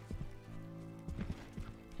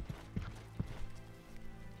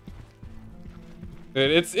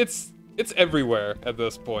 It's everywhere at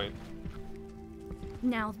this point.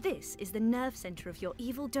 Now this is the nerve center of your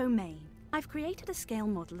evil domain. I've created a scale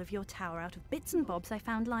model of your tower out of bits and bobs I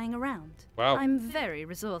found lying around. Wow. I'm very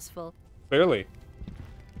resourceful. Clearly.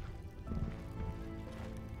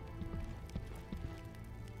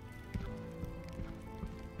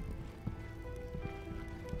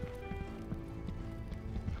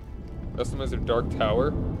 Customize your dark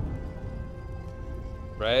tower.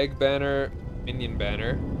 Rag banner, minion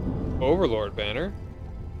banner, Overlord banner,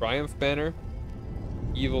 Triumph banner,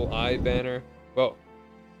 Evil Eye banner. Whoa.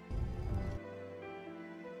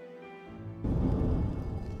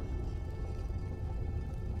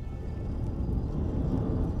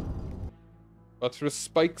 Buttress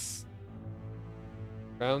spikes.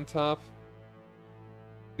 Crown top.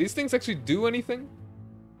 These things actually do anything?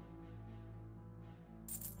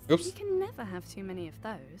 Oops. You can never have too many of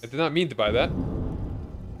those. I did not mean to buy that.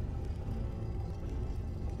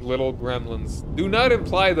 Little gremlins. Do not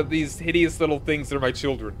imply that these hideous little things are my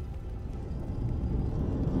children.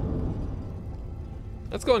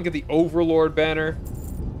 Let's go and get the Overlord banner.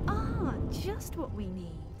 Ah, just what we need.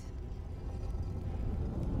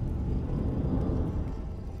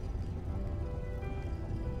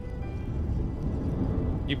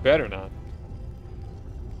 You better not.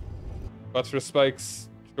 Buttress spikes.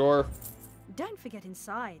 Sure. Don't forget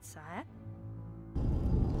inside, sire.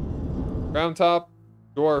 Crown top.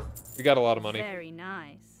 Sure. We got a lot of money. Very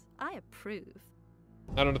nice. I approve.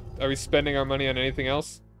 I don't know. Are we spending our money on anything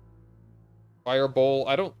else? Fire bowl.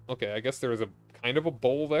 I don't. Okay, I guess there is a kind of a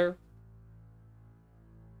bowl there.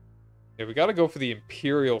 Yeah, we gotta go for the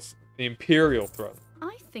Imperial throne.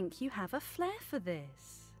 I think you have a flair for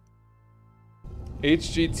this.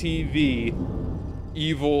 HGTV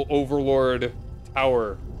Evil Overlord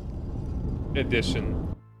Tower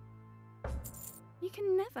Edition. You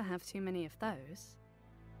can never have too many of those.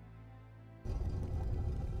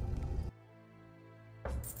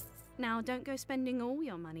 Now, don't go spending all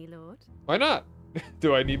your money, Lord. Why not?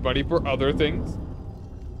 Do I need money for other things?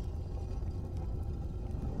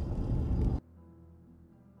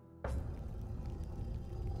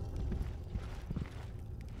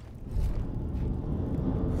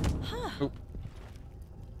 Oop.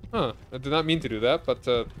 Huh. I did not mean to do that, but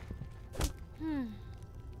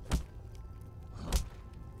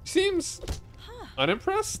seems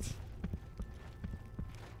unimpressed.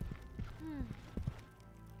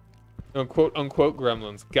 No, quote unquote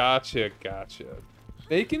gremlins. Gotcha, gotcha.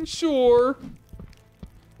 Making sure.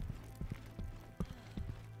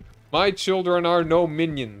 My children are no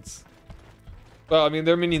minions. Well, I mean,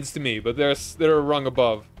 they're minions to me, but they're a rung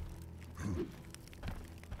above.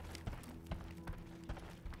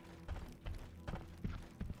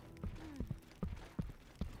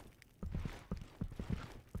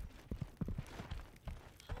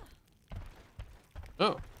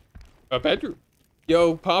 Oh. A bedroom.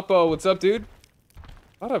 Yo, Papa, what's up, dude?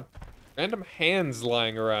 A lot of random hands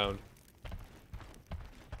lying around.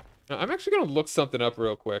 Now, I'm actually gonna look something up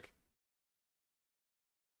real quick.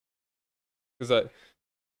 Because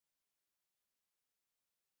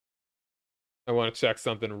I want to check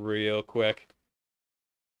something real quick.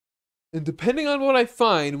 And depending on what I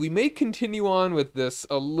find, we may continue on with this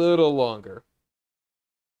a little longer.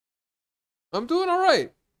 I'm doing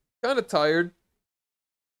alright. Kind of tired.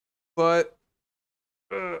 But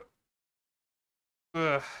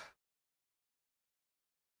that's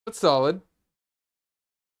solid.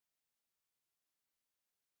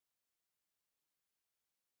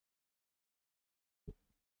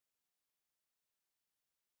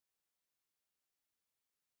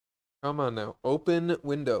 Come on now. Open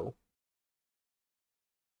window.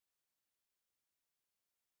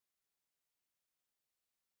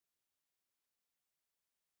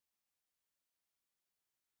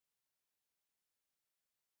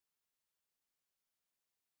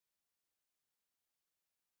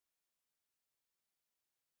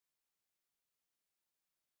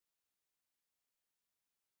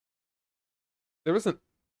 There wasn't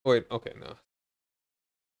Wait, okay, no.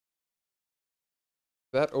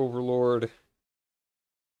 That Overlord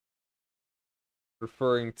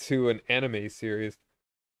referring to an anime series.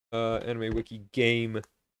 Anime wiki game.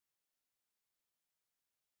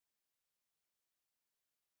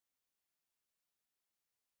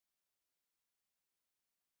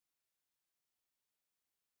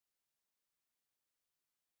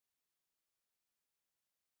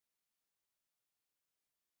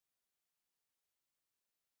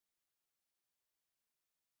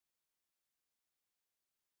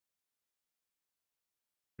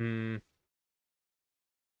 Hmm.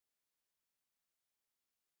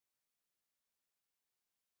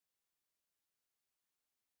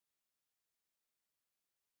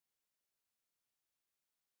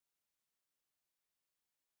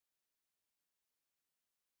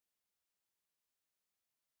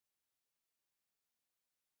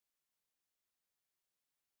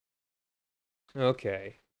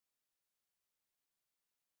 Okay.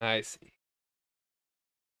 I see.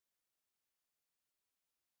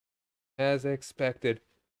 As expected.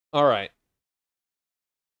 All right.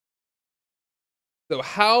 So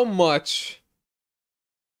how much?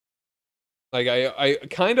 Like I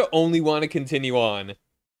kind of only want to continue on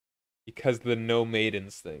because the no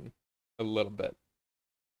maidens thing, a little bit.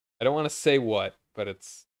 I don't want to say what, but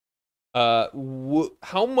it's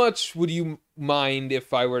how much would you mind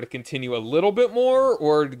if I were to continue a little bit more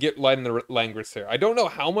or to get light in the language there? I don't know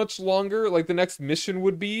how much longer like the next mission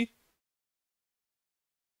would be.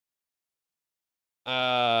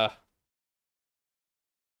 Uh,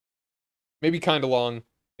 maybe kind of long,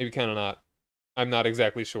 maybe kind of not. I'm not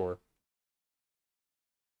exactly sure.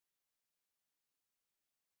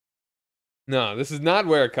 No, this is not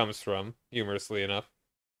where it comes from, humorously enough.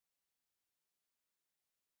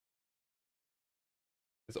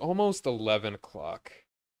 It's almost 11 o'clock.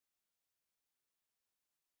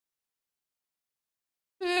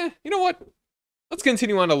 You know what? Let's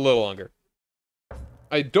continue on a little longer.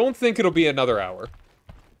 I don't think it'll be another hour.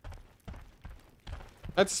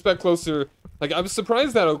 I'd suspect closer... Like, I was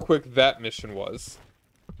surprised at how quick that mission was.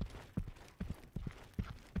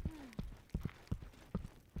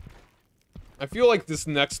 I feel like this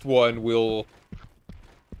next one will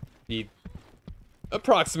be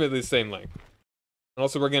approximately the same length. And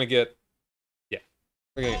also, we're gonna get... Yeah.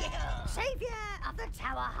 We're gonna get... Savior of the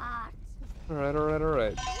Tower Hearts. Alright, alright,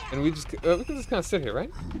 alright. And we just... we can just kind of sit here,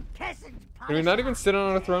 right? Peasant Can we not even sit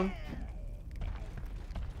on a throne?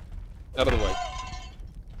 Out of the way.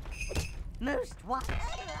 Most wise.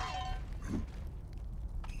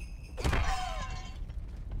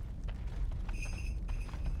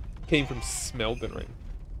 Came from Smeldon Ring.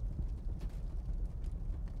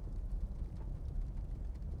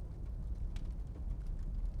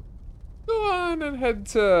 Go on and head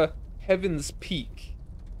to Heaven's Peak.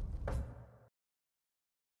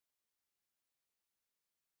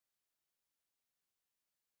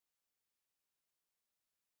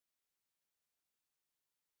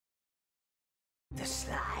 The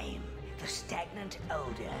slime, the stagnant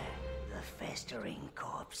odor, the festering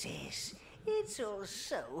corpses. It's all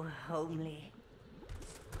so homely.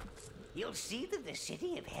 You'll see that the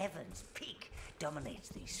city of Heaven's Peak dominates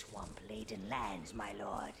these swamp-laden lands, my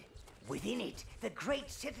lord. Within it, the great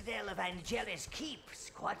citadel of Angelus Keep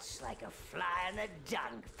squats like a fly in a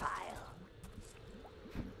dung pile.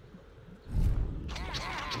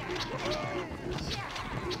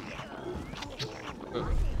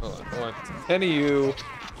 Hold on. 10 of you.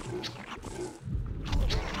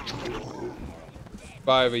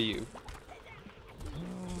 5 of you.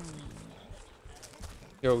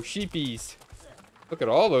 Yo, sheepies. Look at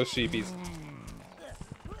all those sheepies.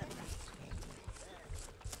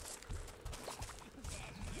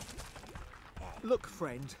 Look,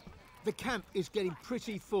 friend, the camp is getting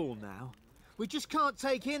pretty full now. We just can't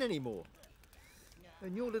take in anymore.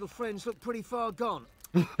 And your little friends look pretty far gone.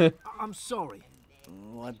 I'm sorry.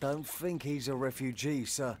 Oh, I don't think he's a refugee,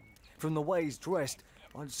 sir. From the way he's dressed,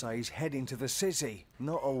 I'd say he's heading to the city,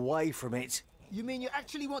 not away from it. You mean you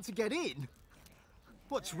actually want to get in?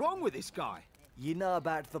 What's wrong with this guy? You know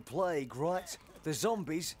about the plague, right? The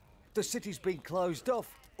zombies? The city's been closed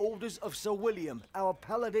off. Orders of Sir William, our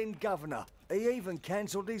paladin governor. He even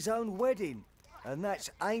cancelled his own wedding. And that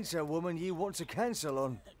ain't a woman you want to cancel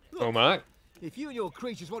on. Look, Oh my. if you and your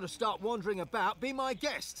creatures want to start wandering about, be my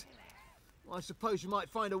guest. I suppose you might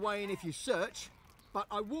find a way in if you search. But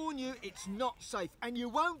I warn you, it's not safe, and you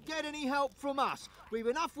won't get any help from us. We've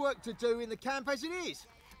enough work to do in the camp as it is.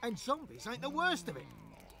 And zombies ain't the worst of it.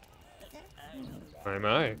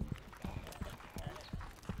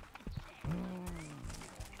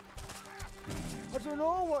 I don't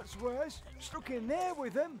know what's worse, stuck in there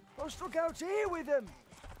with them or stuck out here with them.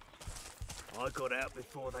 I got out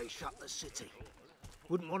before they shut the city.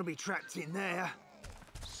 Wouldn't want to be trapped in there.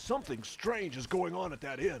 Something strange is going on at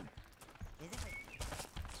that inn.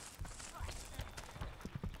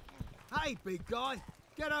 Hey, big guy,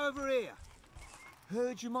 get over here.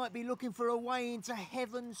 Heard you might be looking for a way into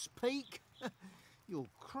Heaven's Peak. You're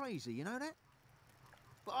crazy, you know that?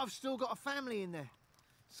 But I've still got a family in there.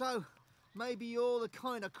 So, maybe you're the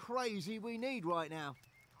kind of crazy we need right now.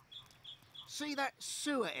 See that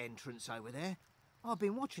sewer entrance over there? I've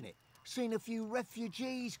been watching it. Seen a few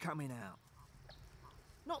refugees coming out.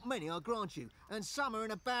 Not many, I grant you, and some are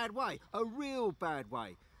in a bad way, a real bad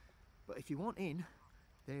way. But if you want in,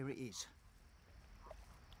 there it is.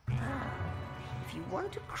 If you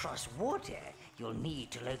want to cross water, you'll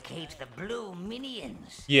need to locate the blue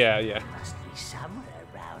minions. Yeah, yeah. There must be somewhere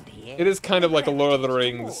around here. It is kind of like a Lord of the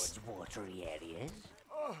Gravitates Rings. towards watery areas.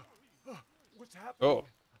 What's happening? Oh.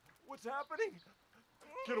 What's happening?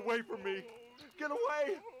 Get away from me! Get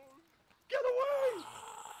away! Get away!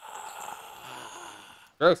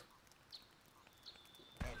 Gross.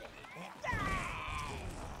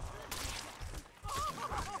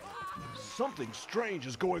 Something strange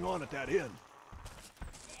is going on at that inn.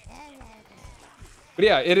 But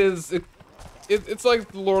yeah, it's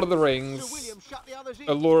like the Lord of the Rings, Sir William, shut the others in.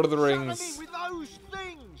 a Lord of the Shut them Rings in with those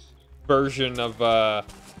things. version of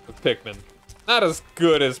Pikmin. Not as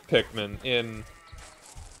good as Pikmin in,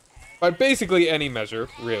 by basically any measure,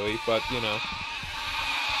 really. But you know.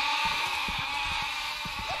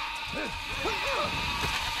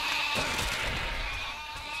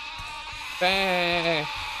 Bah.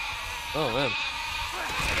 Oh man.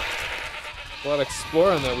 A lot of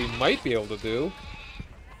exploring that we might be able to do.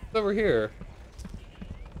 What's over here?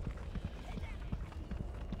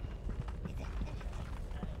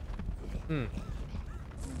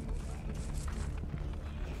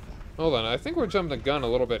 Hold on, I think we're jumping the gun a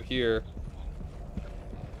little bit here.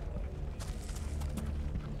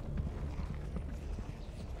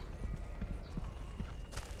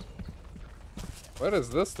 What is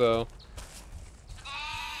this though?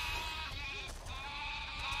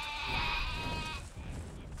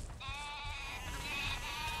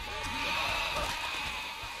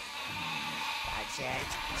 That's it.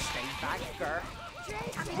 Stay back, girl.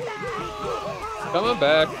 Coming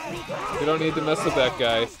back. We don't need to mess with that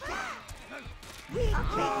guy.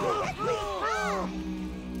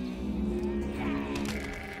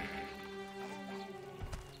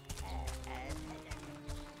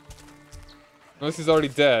 Unless he's already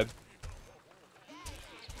dead.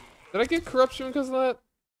 Did I get corruption because of that?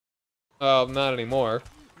 Oh, not anymore.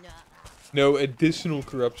 No additional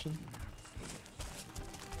corruption.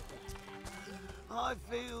 I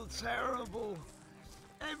feel terrible.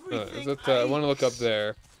 Everything Is it, I want to look up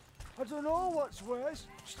there. I don't know what's worse,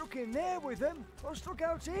 stuck in there with them or stuck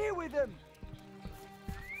out here with them.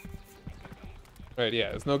 Right,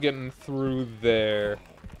 yeah, there's no getting through there.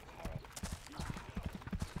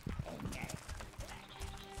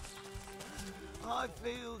 I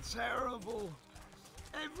feel terrible.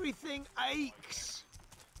 Everything aches.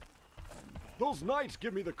 Those knights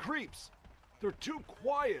give me the creeps. They're too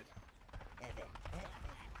quiet.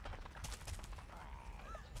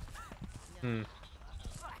 Can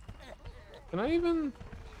I even?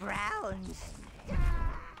 Browns.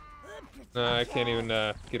 No, I can't even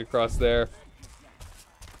get across there.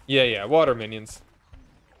 Yeah, water minions.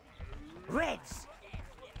 Reds.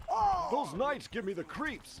 Those knights give me the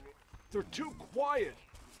creeps. They're too quiet.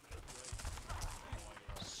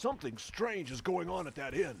 Something strange is going on at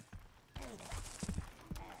that inn.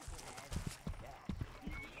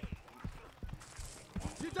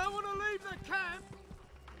 You don't want to leave the camp?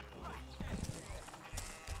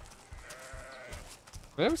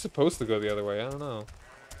 Maybe I'm supposed to go the other way. I don't know.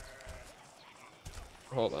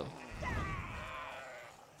 Hold on.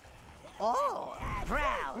 Oh,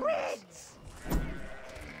 browns. Reds.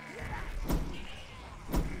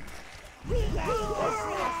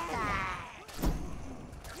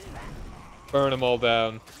 Burn them all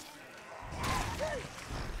down.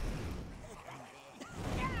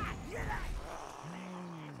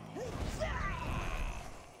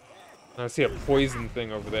 I see a poison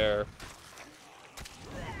thing over there.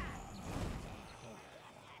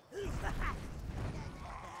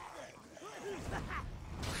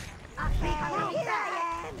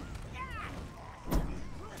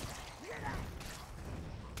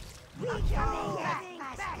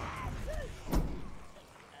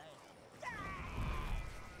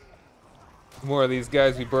 The more of these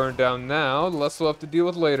guys we burn down now, the less we'll have to deal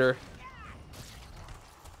with later.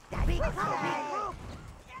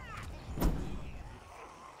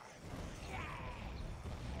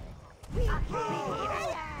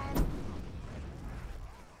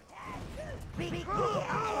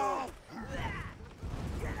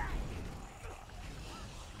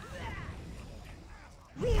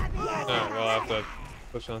 Alright, we'll have to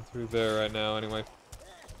push on through there right now anyway.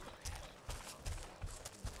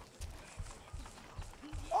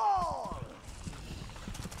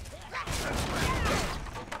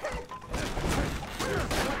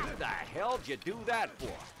 What the hell'd you do that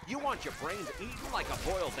for? You want your brains eaten like a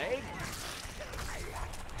boiled egg?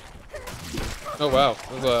 Oh wow,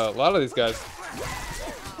 there's a lot of these guys.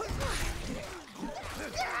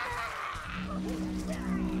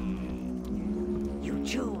 You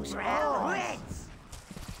choose rounds.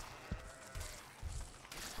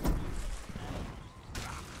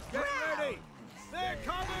 Get ready! They're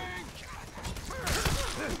coming!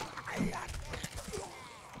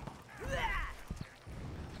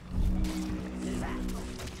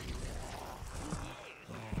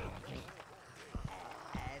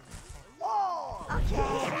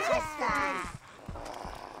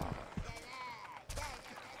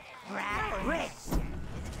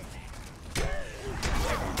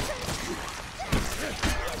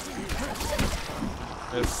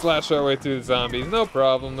 Let's slash our way through the zombies. No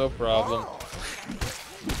problem, no problem.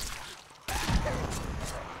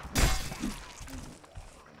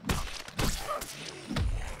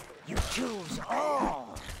 You choose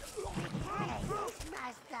all.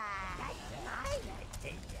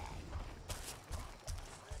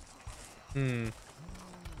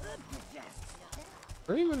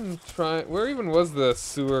 Where even was the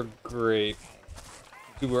sewer grate?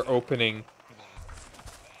 Sewer opening?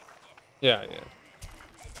 Yeah, yeah.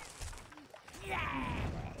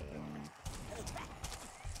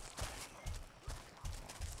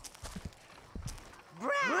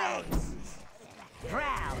 Browns.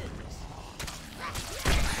 Browns.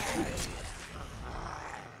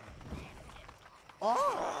 Oh.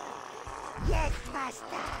 Yes, master.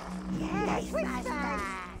 Yes, master.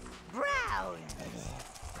 Browns.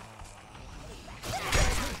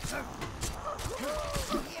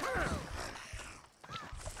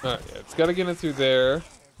 Alright, yeah, it's gotta get it through there.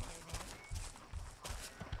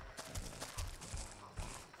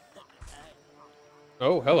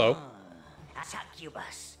 Oh, hello. A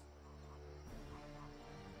succubus.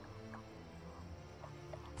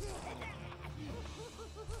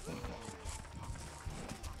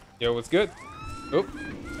 Yo, what's good? Oh,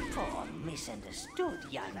 Poor misunderstood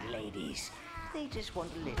young ladies. They just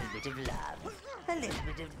want a little bit of love, a little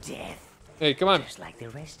bit of death, hey, come on. just like the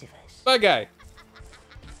rest of us. Bye, guy.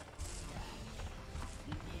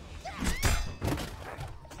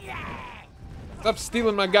 Stop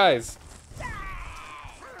stealing my guys.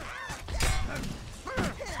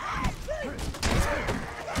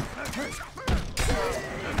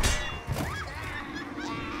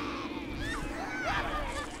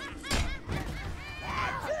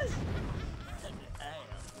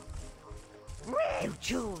 You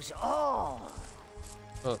choose all.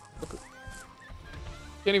 Oh, look.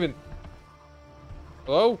 Can't even.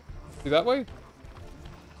 Hello? See that way?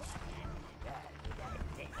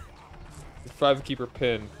 Try to keep her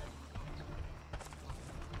pinned.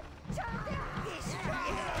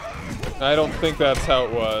 I don't think that's how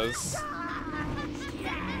it was.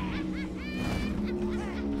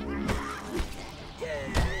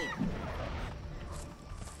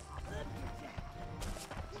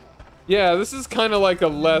 Yeah, this is kind of like a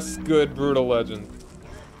less good Brutal Legend.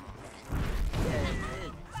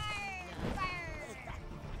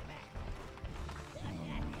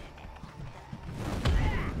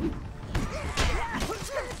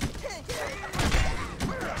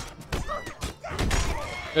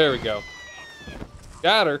 There we go.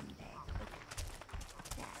 Got her.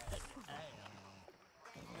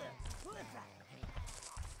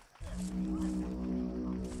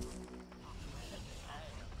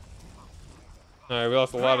 Alright, we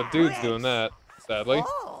lost a lot of dudes doing that, sadly.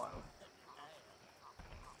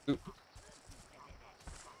 Oop.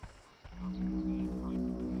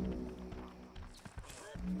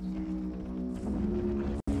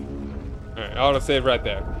 Alright, autosave right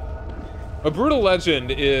there. A Brutal Legend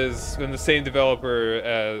is in the same developer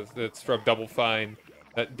as it's from Double Fine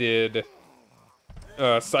that did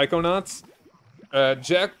Psychonauts.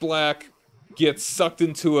 Jack Black gets sucked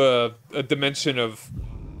into a dimension of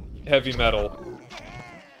heavy metal.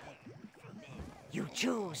 You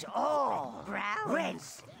choose all.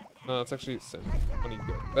 Browns. No, it's actually when you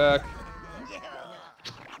go back.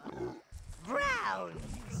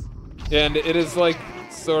 Browns. And it is like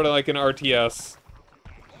sort of like an RTS.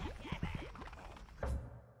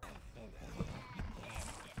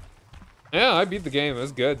 Yeah, I beat the game. It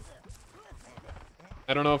was good.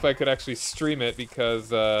 I don't know if I could actually stream it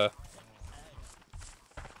because, okay,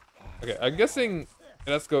 I'm guessing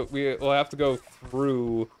let's go. We'll have to go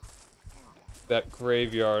through that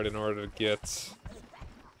graveyard in order to get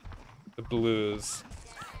the blues.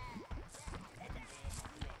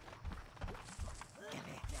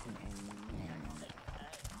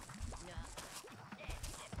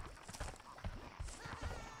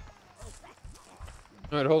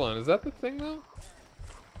 Alright, hold on. Is that the thing, though?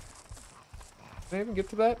 Can I even get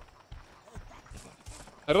to that?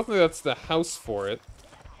 I don't think that's the house for it.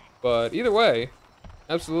 But either way,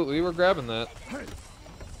 absolutely, we're grabbing that.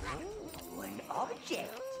 Ooh, an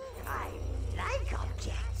object. I like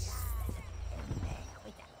objects.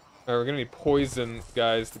 Alright, we're gonna need poison,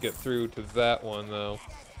 guys, to get through to that one, though.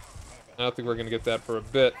 I don't think we're gonna get that for a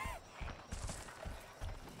bit.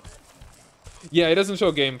 Yeah, it doesn't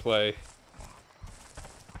show gameplay.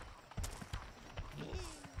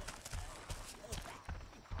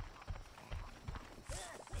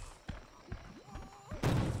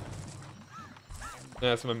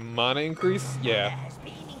 That's my mana increase? Yeah. Has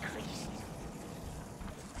been increased.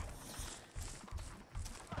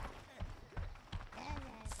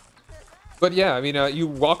 But yeah, I mean, you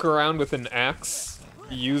walk around with an axe,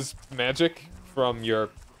 you use magic from your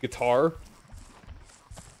guitar.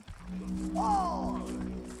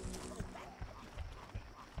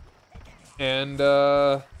 And,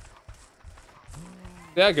 yeah,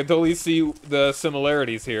 I could totally see the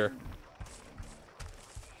similarities here.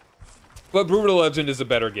 But Brutal Legend is a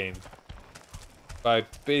better game. By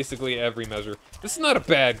basically every measure. This is not a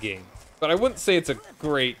bad game, but I wouldn't say it's a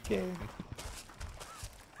great game.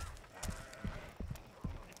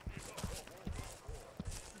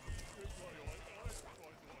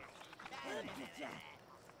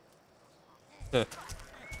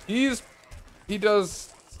 He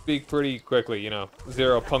does speak pretty quickly, you know,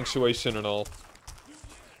 0 punctuation and all.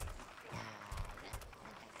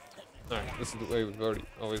 Alright, this is the way we've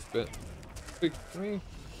always been. Wait, can we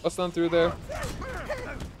bust on through there?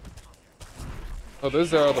 Oh,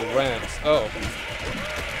 those are all the ramps. Oh.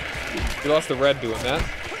 We lost the red doing that.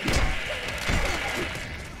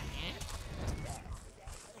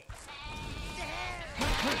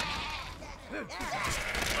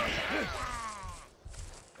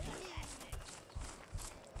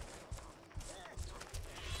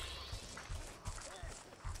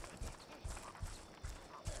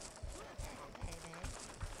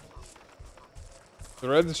 The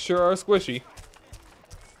reds sure are squishy.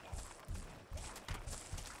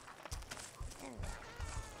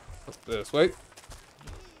 This way.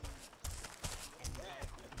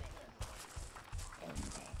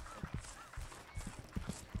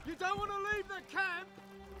 You don't want to leave the camp.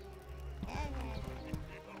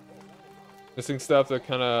 Missing stuff that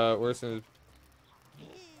kind of worsens.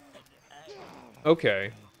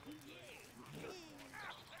 Okay.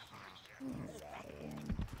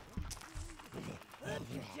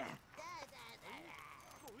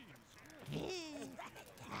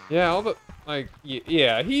 Yeah, all the like,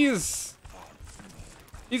 yeah, he's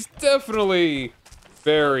definitely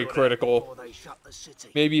very critical.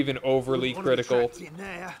 Maybe even overly critical.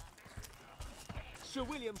 Sir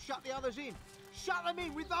William, shut the others in. Shut them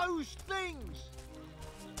in with those things.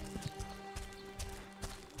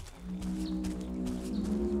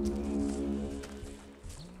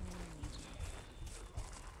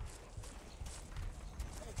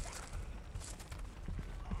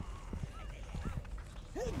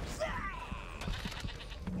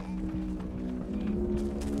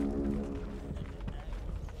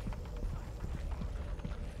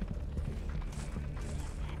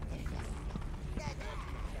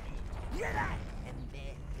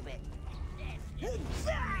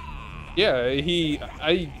 Yeah,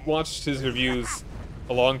 I watched his reviews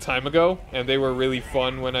a long time ago, and they were really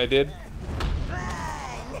fun when I did.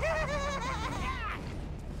 I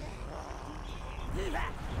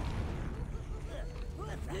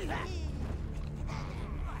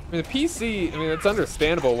mean, the PC, I mean, it's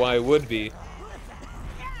understandable why it would be.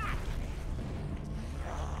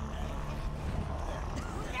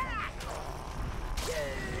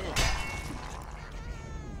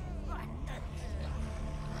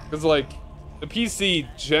 Because, like, the PC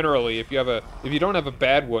generally, if you don't have a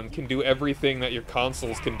bad one, can do everything that your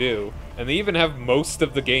consoles can do, and they even have most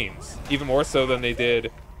of the games, even more so than they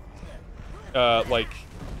did, like,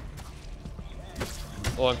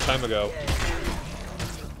 a long time ago.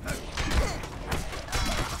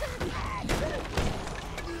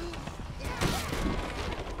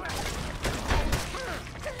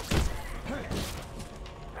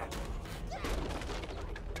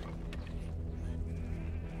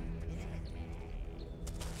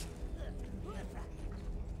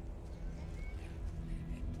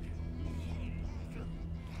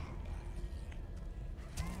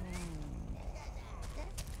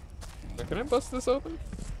 Can I bust this open?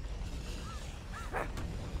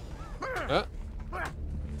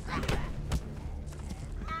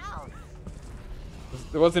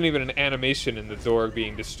 There wasn't even an animation in the door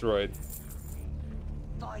being destroyed.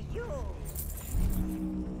 For you.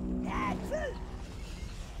 That's it.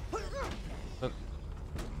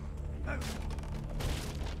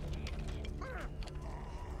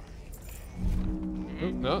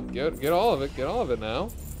 Ooh, no, get all of it. Get all of it now.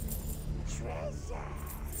 Treasure.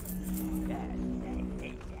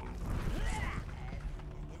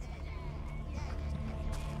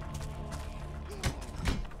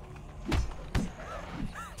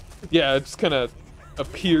 Yeah, it just kind of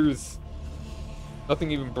appears.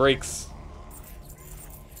 Nothing even breaks.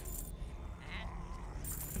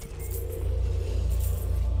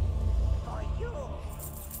 For you.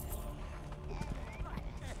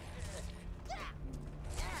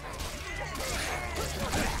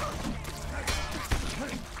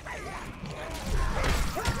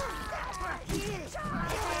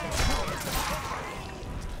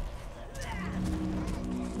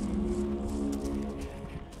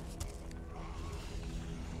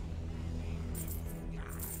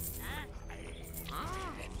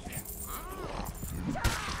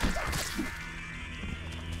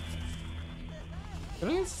 Can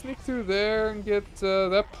I sneak through there and get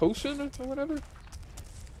that potion or whatever?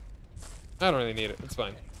 I don't really need it. It's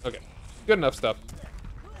fine. Okay. Good enough stuff.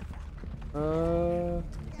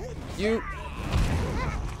 You.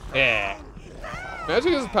 Yeah.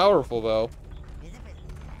 Magic is powerful, though.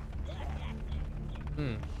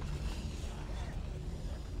 Hmm.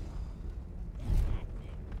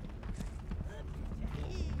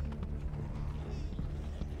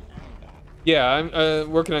 Yeah, I'm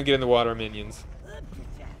working on getting the water minions.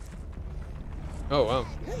 Oh, wow.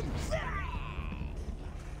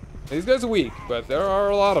 These guys are weak, but there are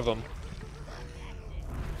a lot of them.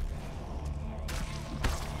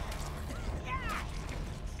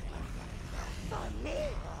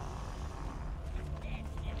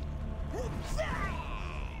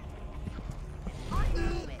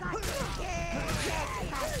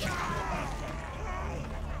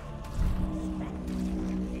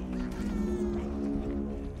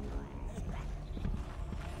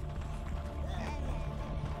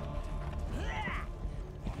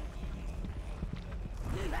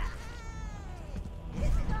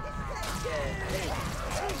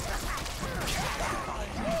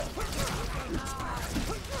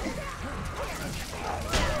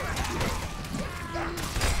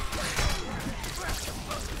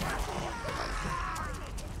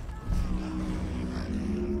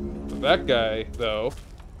 That guy, though.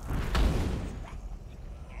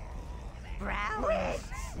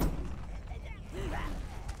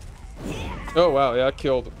 Oh, wow, yeah, I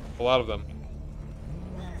killed a lot of them.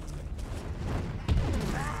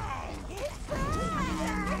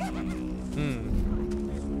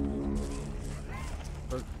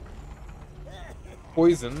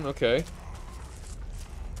 Poison, okay.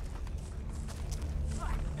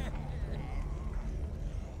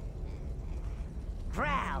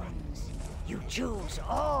 Browns, you choose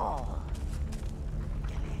all.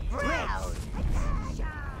 Browns.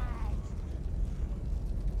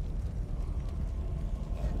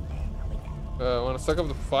 Want to suck up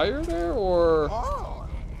the fire there, or? Oh.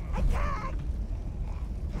 Attack.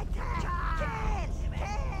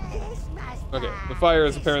 Okay, the fire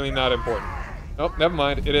is apparently not important. Oh, never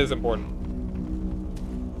mind. It is important.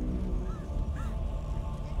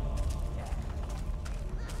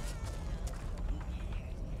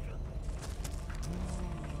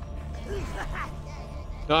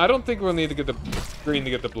 No, I don't think we'll need to get the green to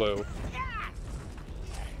get the blue.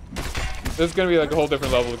 This is gonna be like a whole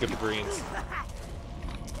different level to get the greens.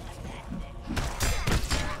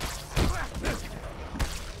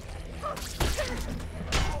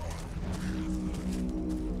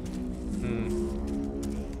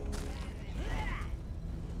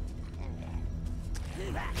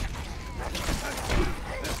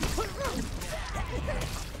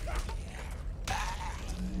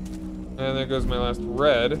 And there goes my last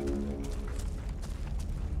red.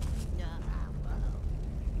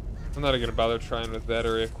 I'm not gonna bother trying with that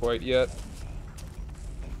area quite yet.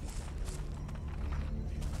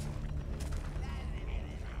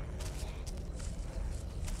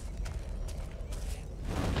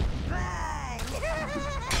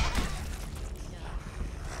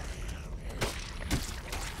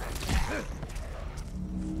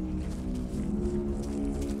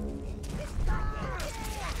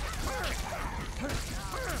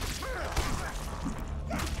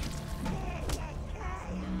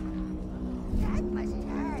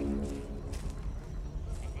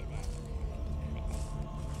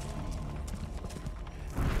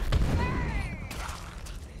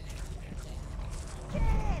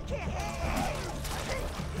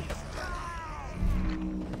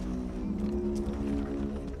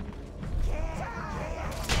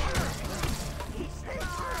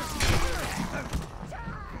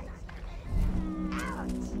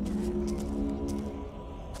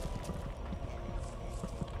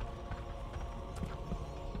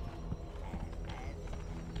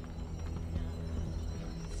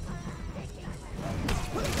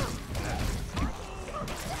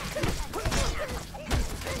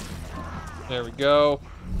 There we go.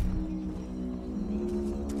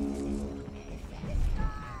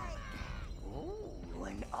 Ooh,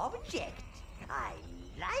 an object. I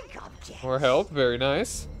like objects. More health, very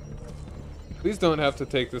nice. Please don't have to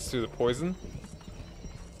take this through the poison.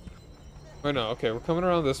 Oh no, okay, we're coming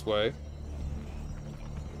around this way.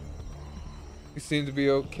 You seem to be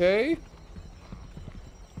okay.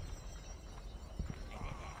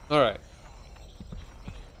 Alright.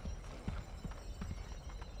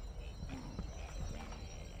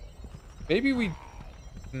 Maybe we...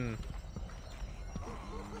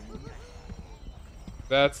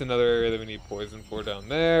 That's another area that we need poison for down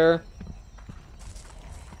there.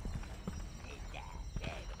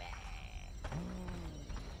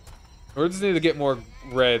 We just need to get more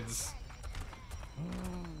reds.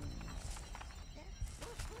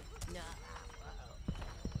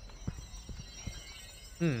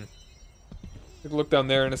 Take a look down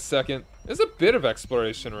there in a second. There's a bit of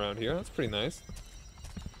exploration around here. That's pretty nice.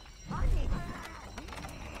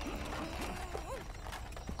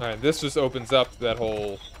 Alright, this just opens up that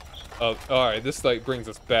whole... alright, this like brings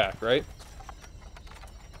us back, right?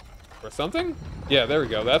 Or something? Yeah, there we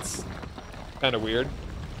go. That's kind of weird.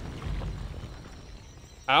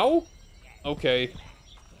 Ow? Okay.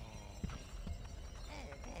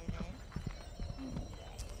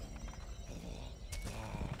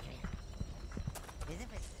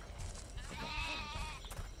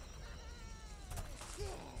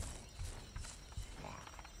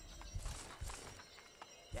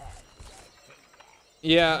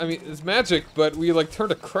 Yeah, I mean, it's magic, but we, like,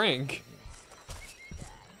 turned a crank.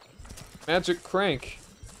 Magic crank.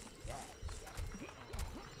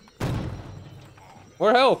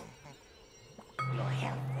 More health! Your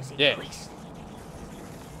health is Yeah. increased.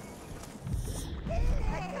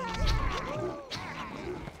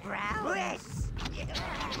 Browse.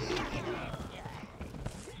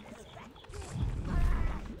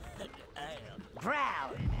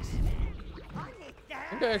 Browse. I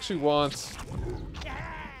think I actually want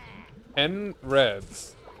 10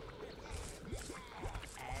 reds.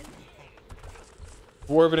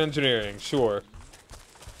 Dwarven engineering, sure.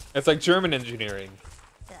 It's like German engineering,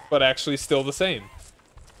 but actually still the same.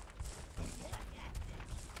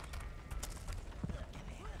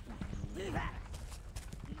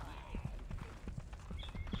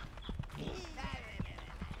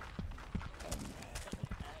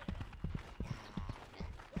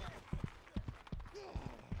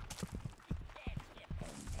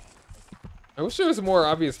 I wish there was a more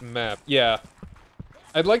obvious map. Yeah.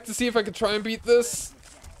 I'd like to see if I could try and beat this.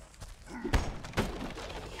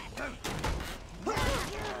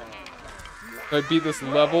 If I beat this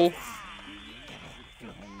level.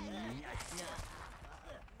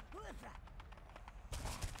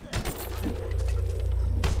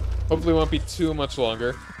 Hopefully it won't be too much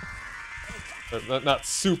longer. Or not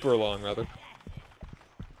super long, rather.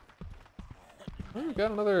 Oh, we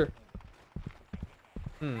got another...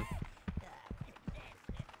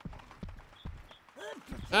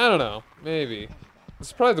 I don't know. Maybe. This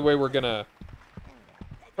is probably the way we're gonna...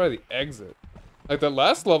 Probably the exit. Like, that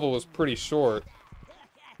last level was pretty short.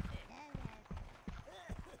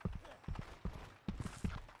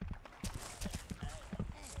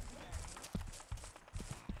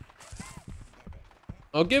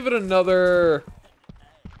 I'll give it another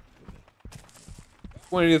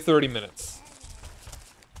 20 to 30 minutes.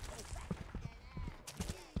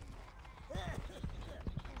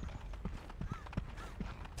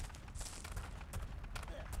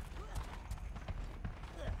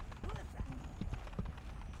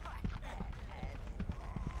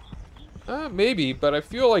 Maybe, but I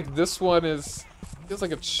feel like this one is... Feels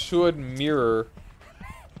like it should mirror...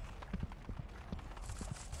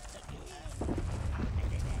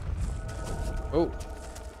 Oh.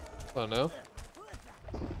 Oh no.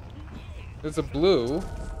 There's a blue.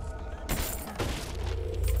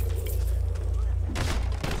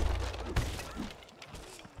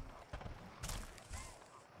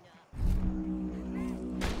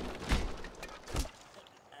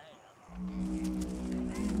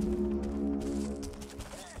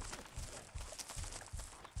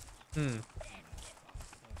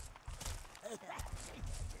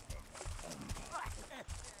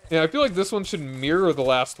 Yeah, I feel like this one should mirror the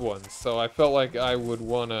last one, so I felt like I would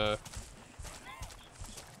wanna...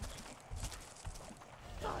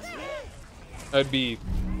 I'd be...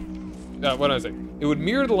 what did I say? It would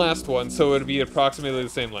mirror the last one, so it would be approximately the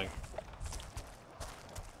same length.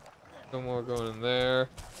 No more going in there.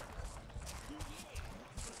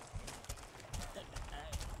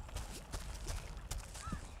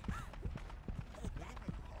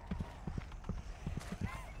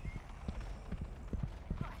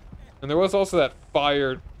 And there was also that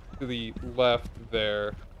fire to the left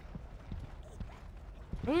there.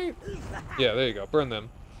 Right? Yeah, there you go. Burn them.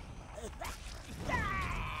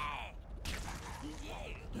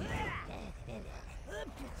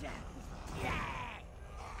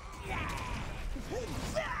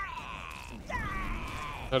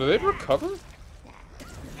 Now, do they recover?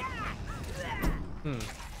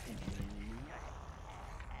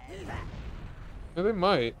 Yeah, they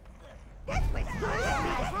might. I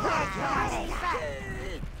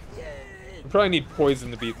probably need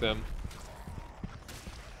poison to beat them.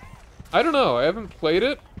 I don't know. I haven't played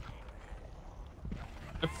it.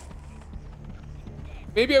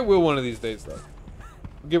 Maybe I will one of these days, though.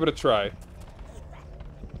 I'll give it a try.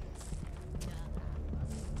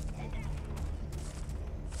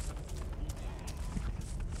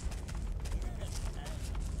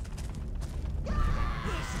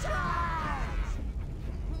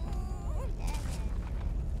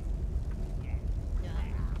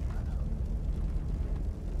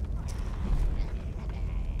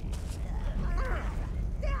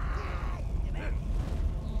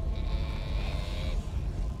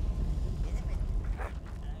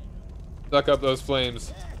 Suck up those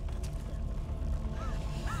flames.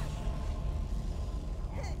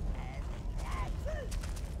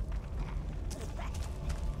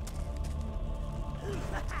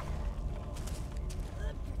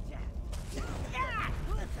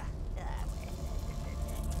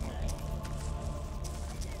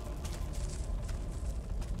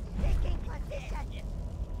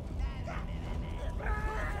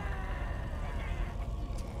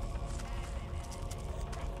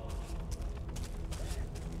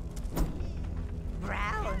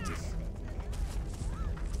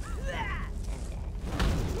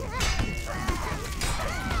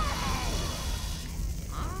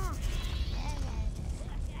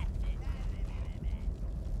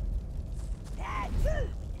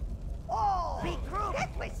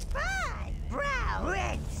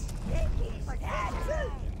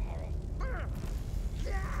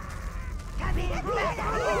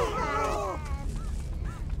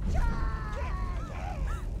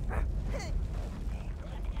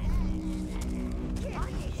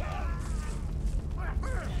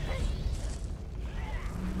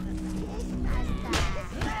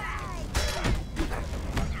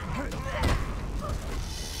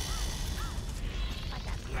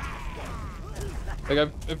 Like,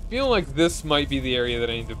 I feel like this might be the area that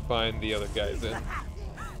I need to find the other guys in.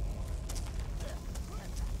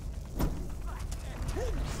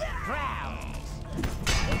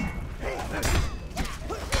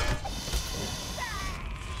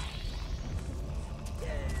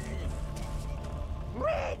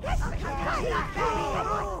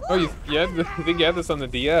 Oh, you think you had this on the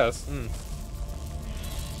DS?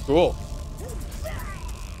 Cool.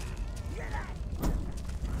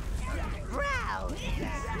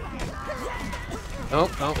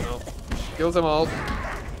 Nope, nope, nope. Kills them all.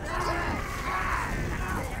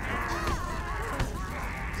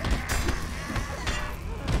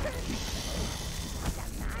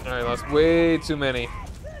 Alright, lost way too many.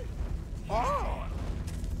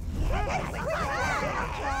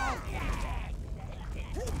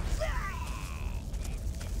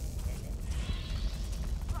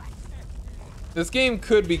 This game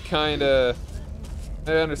could be kinda...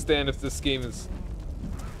 I understand if this game is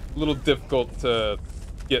a little difficult to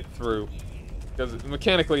get through, because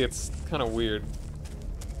mechanically it's kind of weird.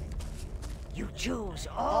 You choose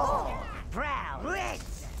all brown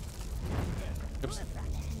reds. Oops.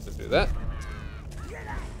 Let's do that.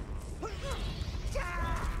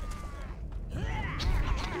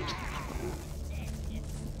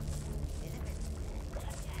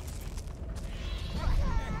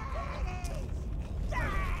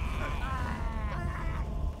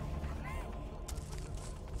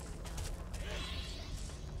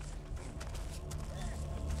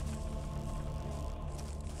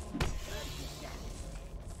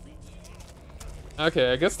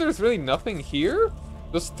 Okay, I guess there's really nothing here?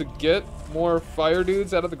 Just to get more fire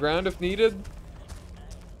dudes out of the ground if needed?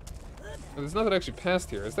 There's nothing actually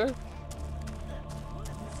past here, is there?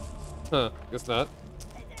 Huh, guess not.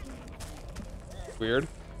 Weird.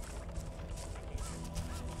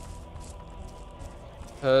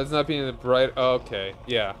 It's not being bright. Oh, okay,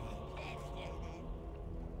 yeah.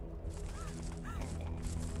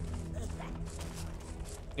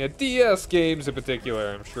 Yeah, DS games in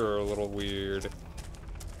particular, I'm sure, are a little weird.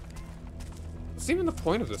 What's even the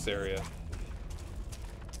point of this area?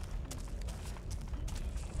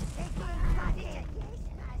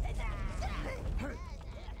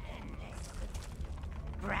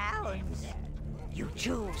 Browns. You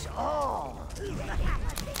choose all.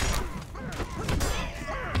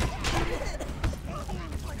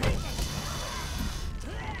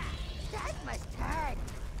 That must hurt.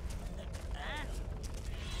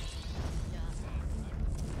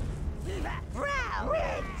 Brown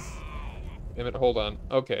wins. Damn it, hold on.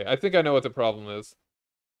 Okay, I think I know what the problem is.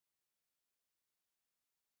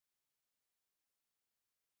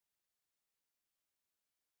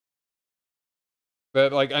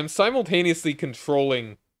 That, like, I'm simultaneously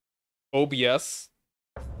controlling OBS,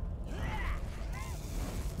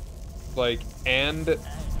 like, and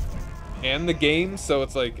the game, so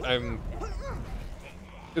it's like,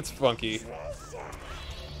 it's funky.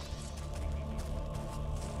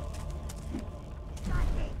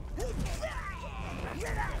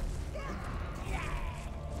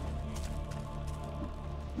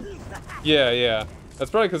 Yeah. That's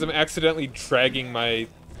probably because I'm accidentally dragging my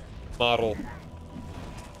model.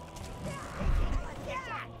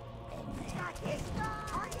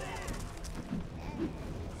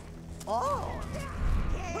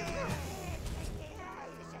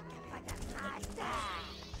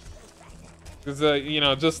 Because, you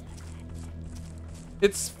know, just...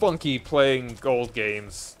 It's funky playing old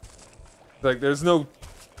games. Like, there's no...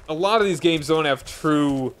 A lot of these games don't have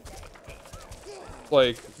true...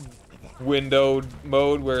 like, windowed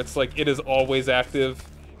mode where it's like, it is always active.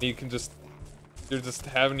 And you can just... You're just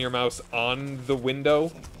having your mouse on the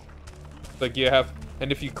window. Like, you have...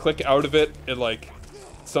 And if you click out of it, it, like,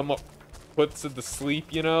 somewhat puts it to sleep,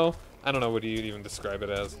 you know? I don't know what you'd even describe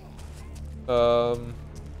it as.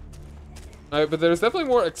 Alright, but there's definitely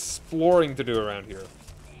more exploring to do around here.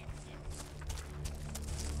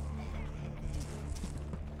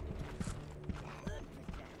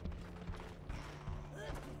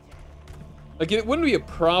 Like, it wouldn't be a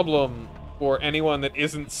problem for anyone that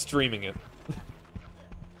isn't streaming it.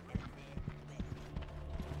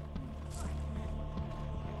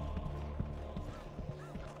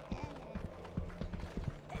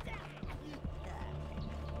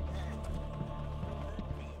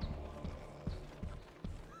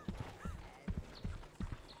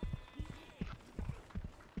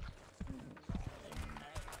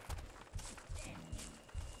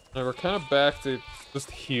 Now we're kind of back to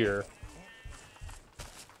just here.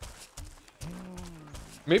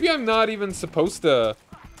 Maybe I'm not even supposed to...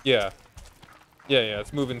 Yeah,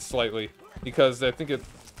 it's moving slightly. Because I think it...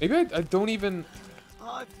 Maybe I don't even...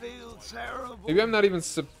 I feel terrible. Maybe I'm not even...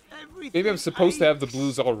 Maybe I'm supposed to have the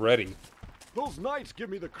blues already. Those knights give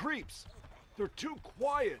me the creeps. They're too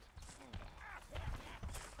quiet.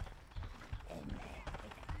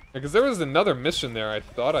 Because there was another mission there I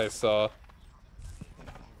thought I saw.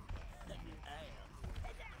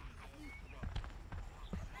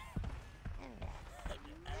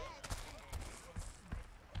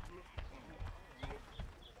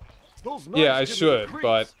 Yeah, I should,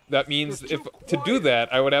 but that means if to do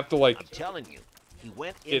that, I would have to, like, I'm telling you, he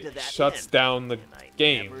went into it that shuts inn, down the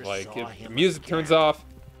game. never Like, saw if the him music again. turns off,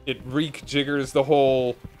 it rejiggers the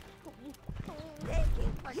whole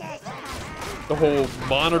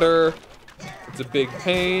monitor. It's a big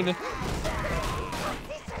pain.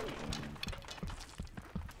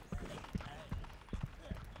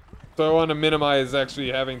 So I want to minimize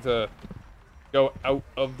actually having to go out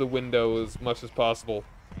of the window as much as possible.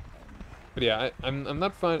 But yeah, I'm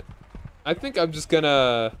not fine. I think I'm just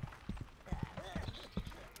gonna...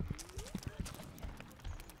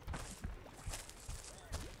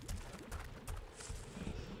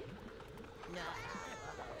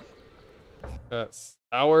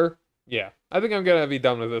 Hour? Yeah, I think I'm gonna be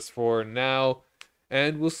done with this for now.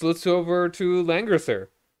 And we'll switch over to Langrisser.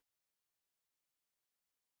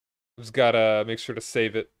 Just gotta make sure to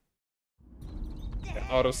save it. Yeah,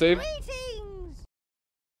 autosave.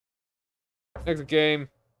 Exit game.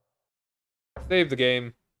 Save the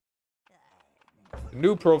game.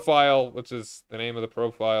 New profile, which is the name of the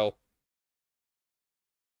profile.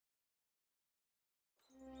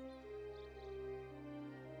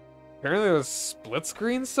 Apparently it was split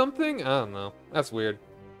screen something? I don't know. That's weird.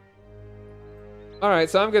 Alright,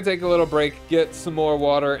 so I'm gonna take a little break, get some more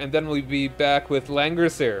water, and then we'll be back with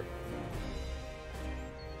Langrisser.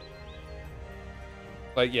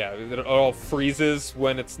 Like, yeah, it all freezes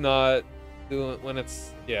when it's not doing, when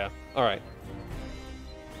it's, yeah. Alright.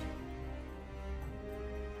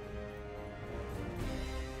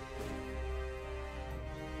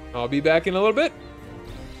 I'll be back in a little bit.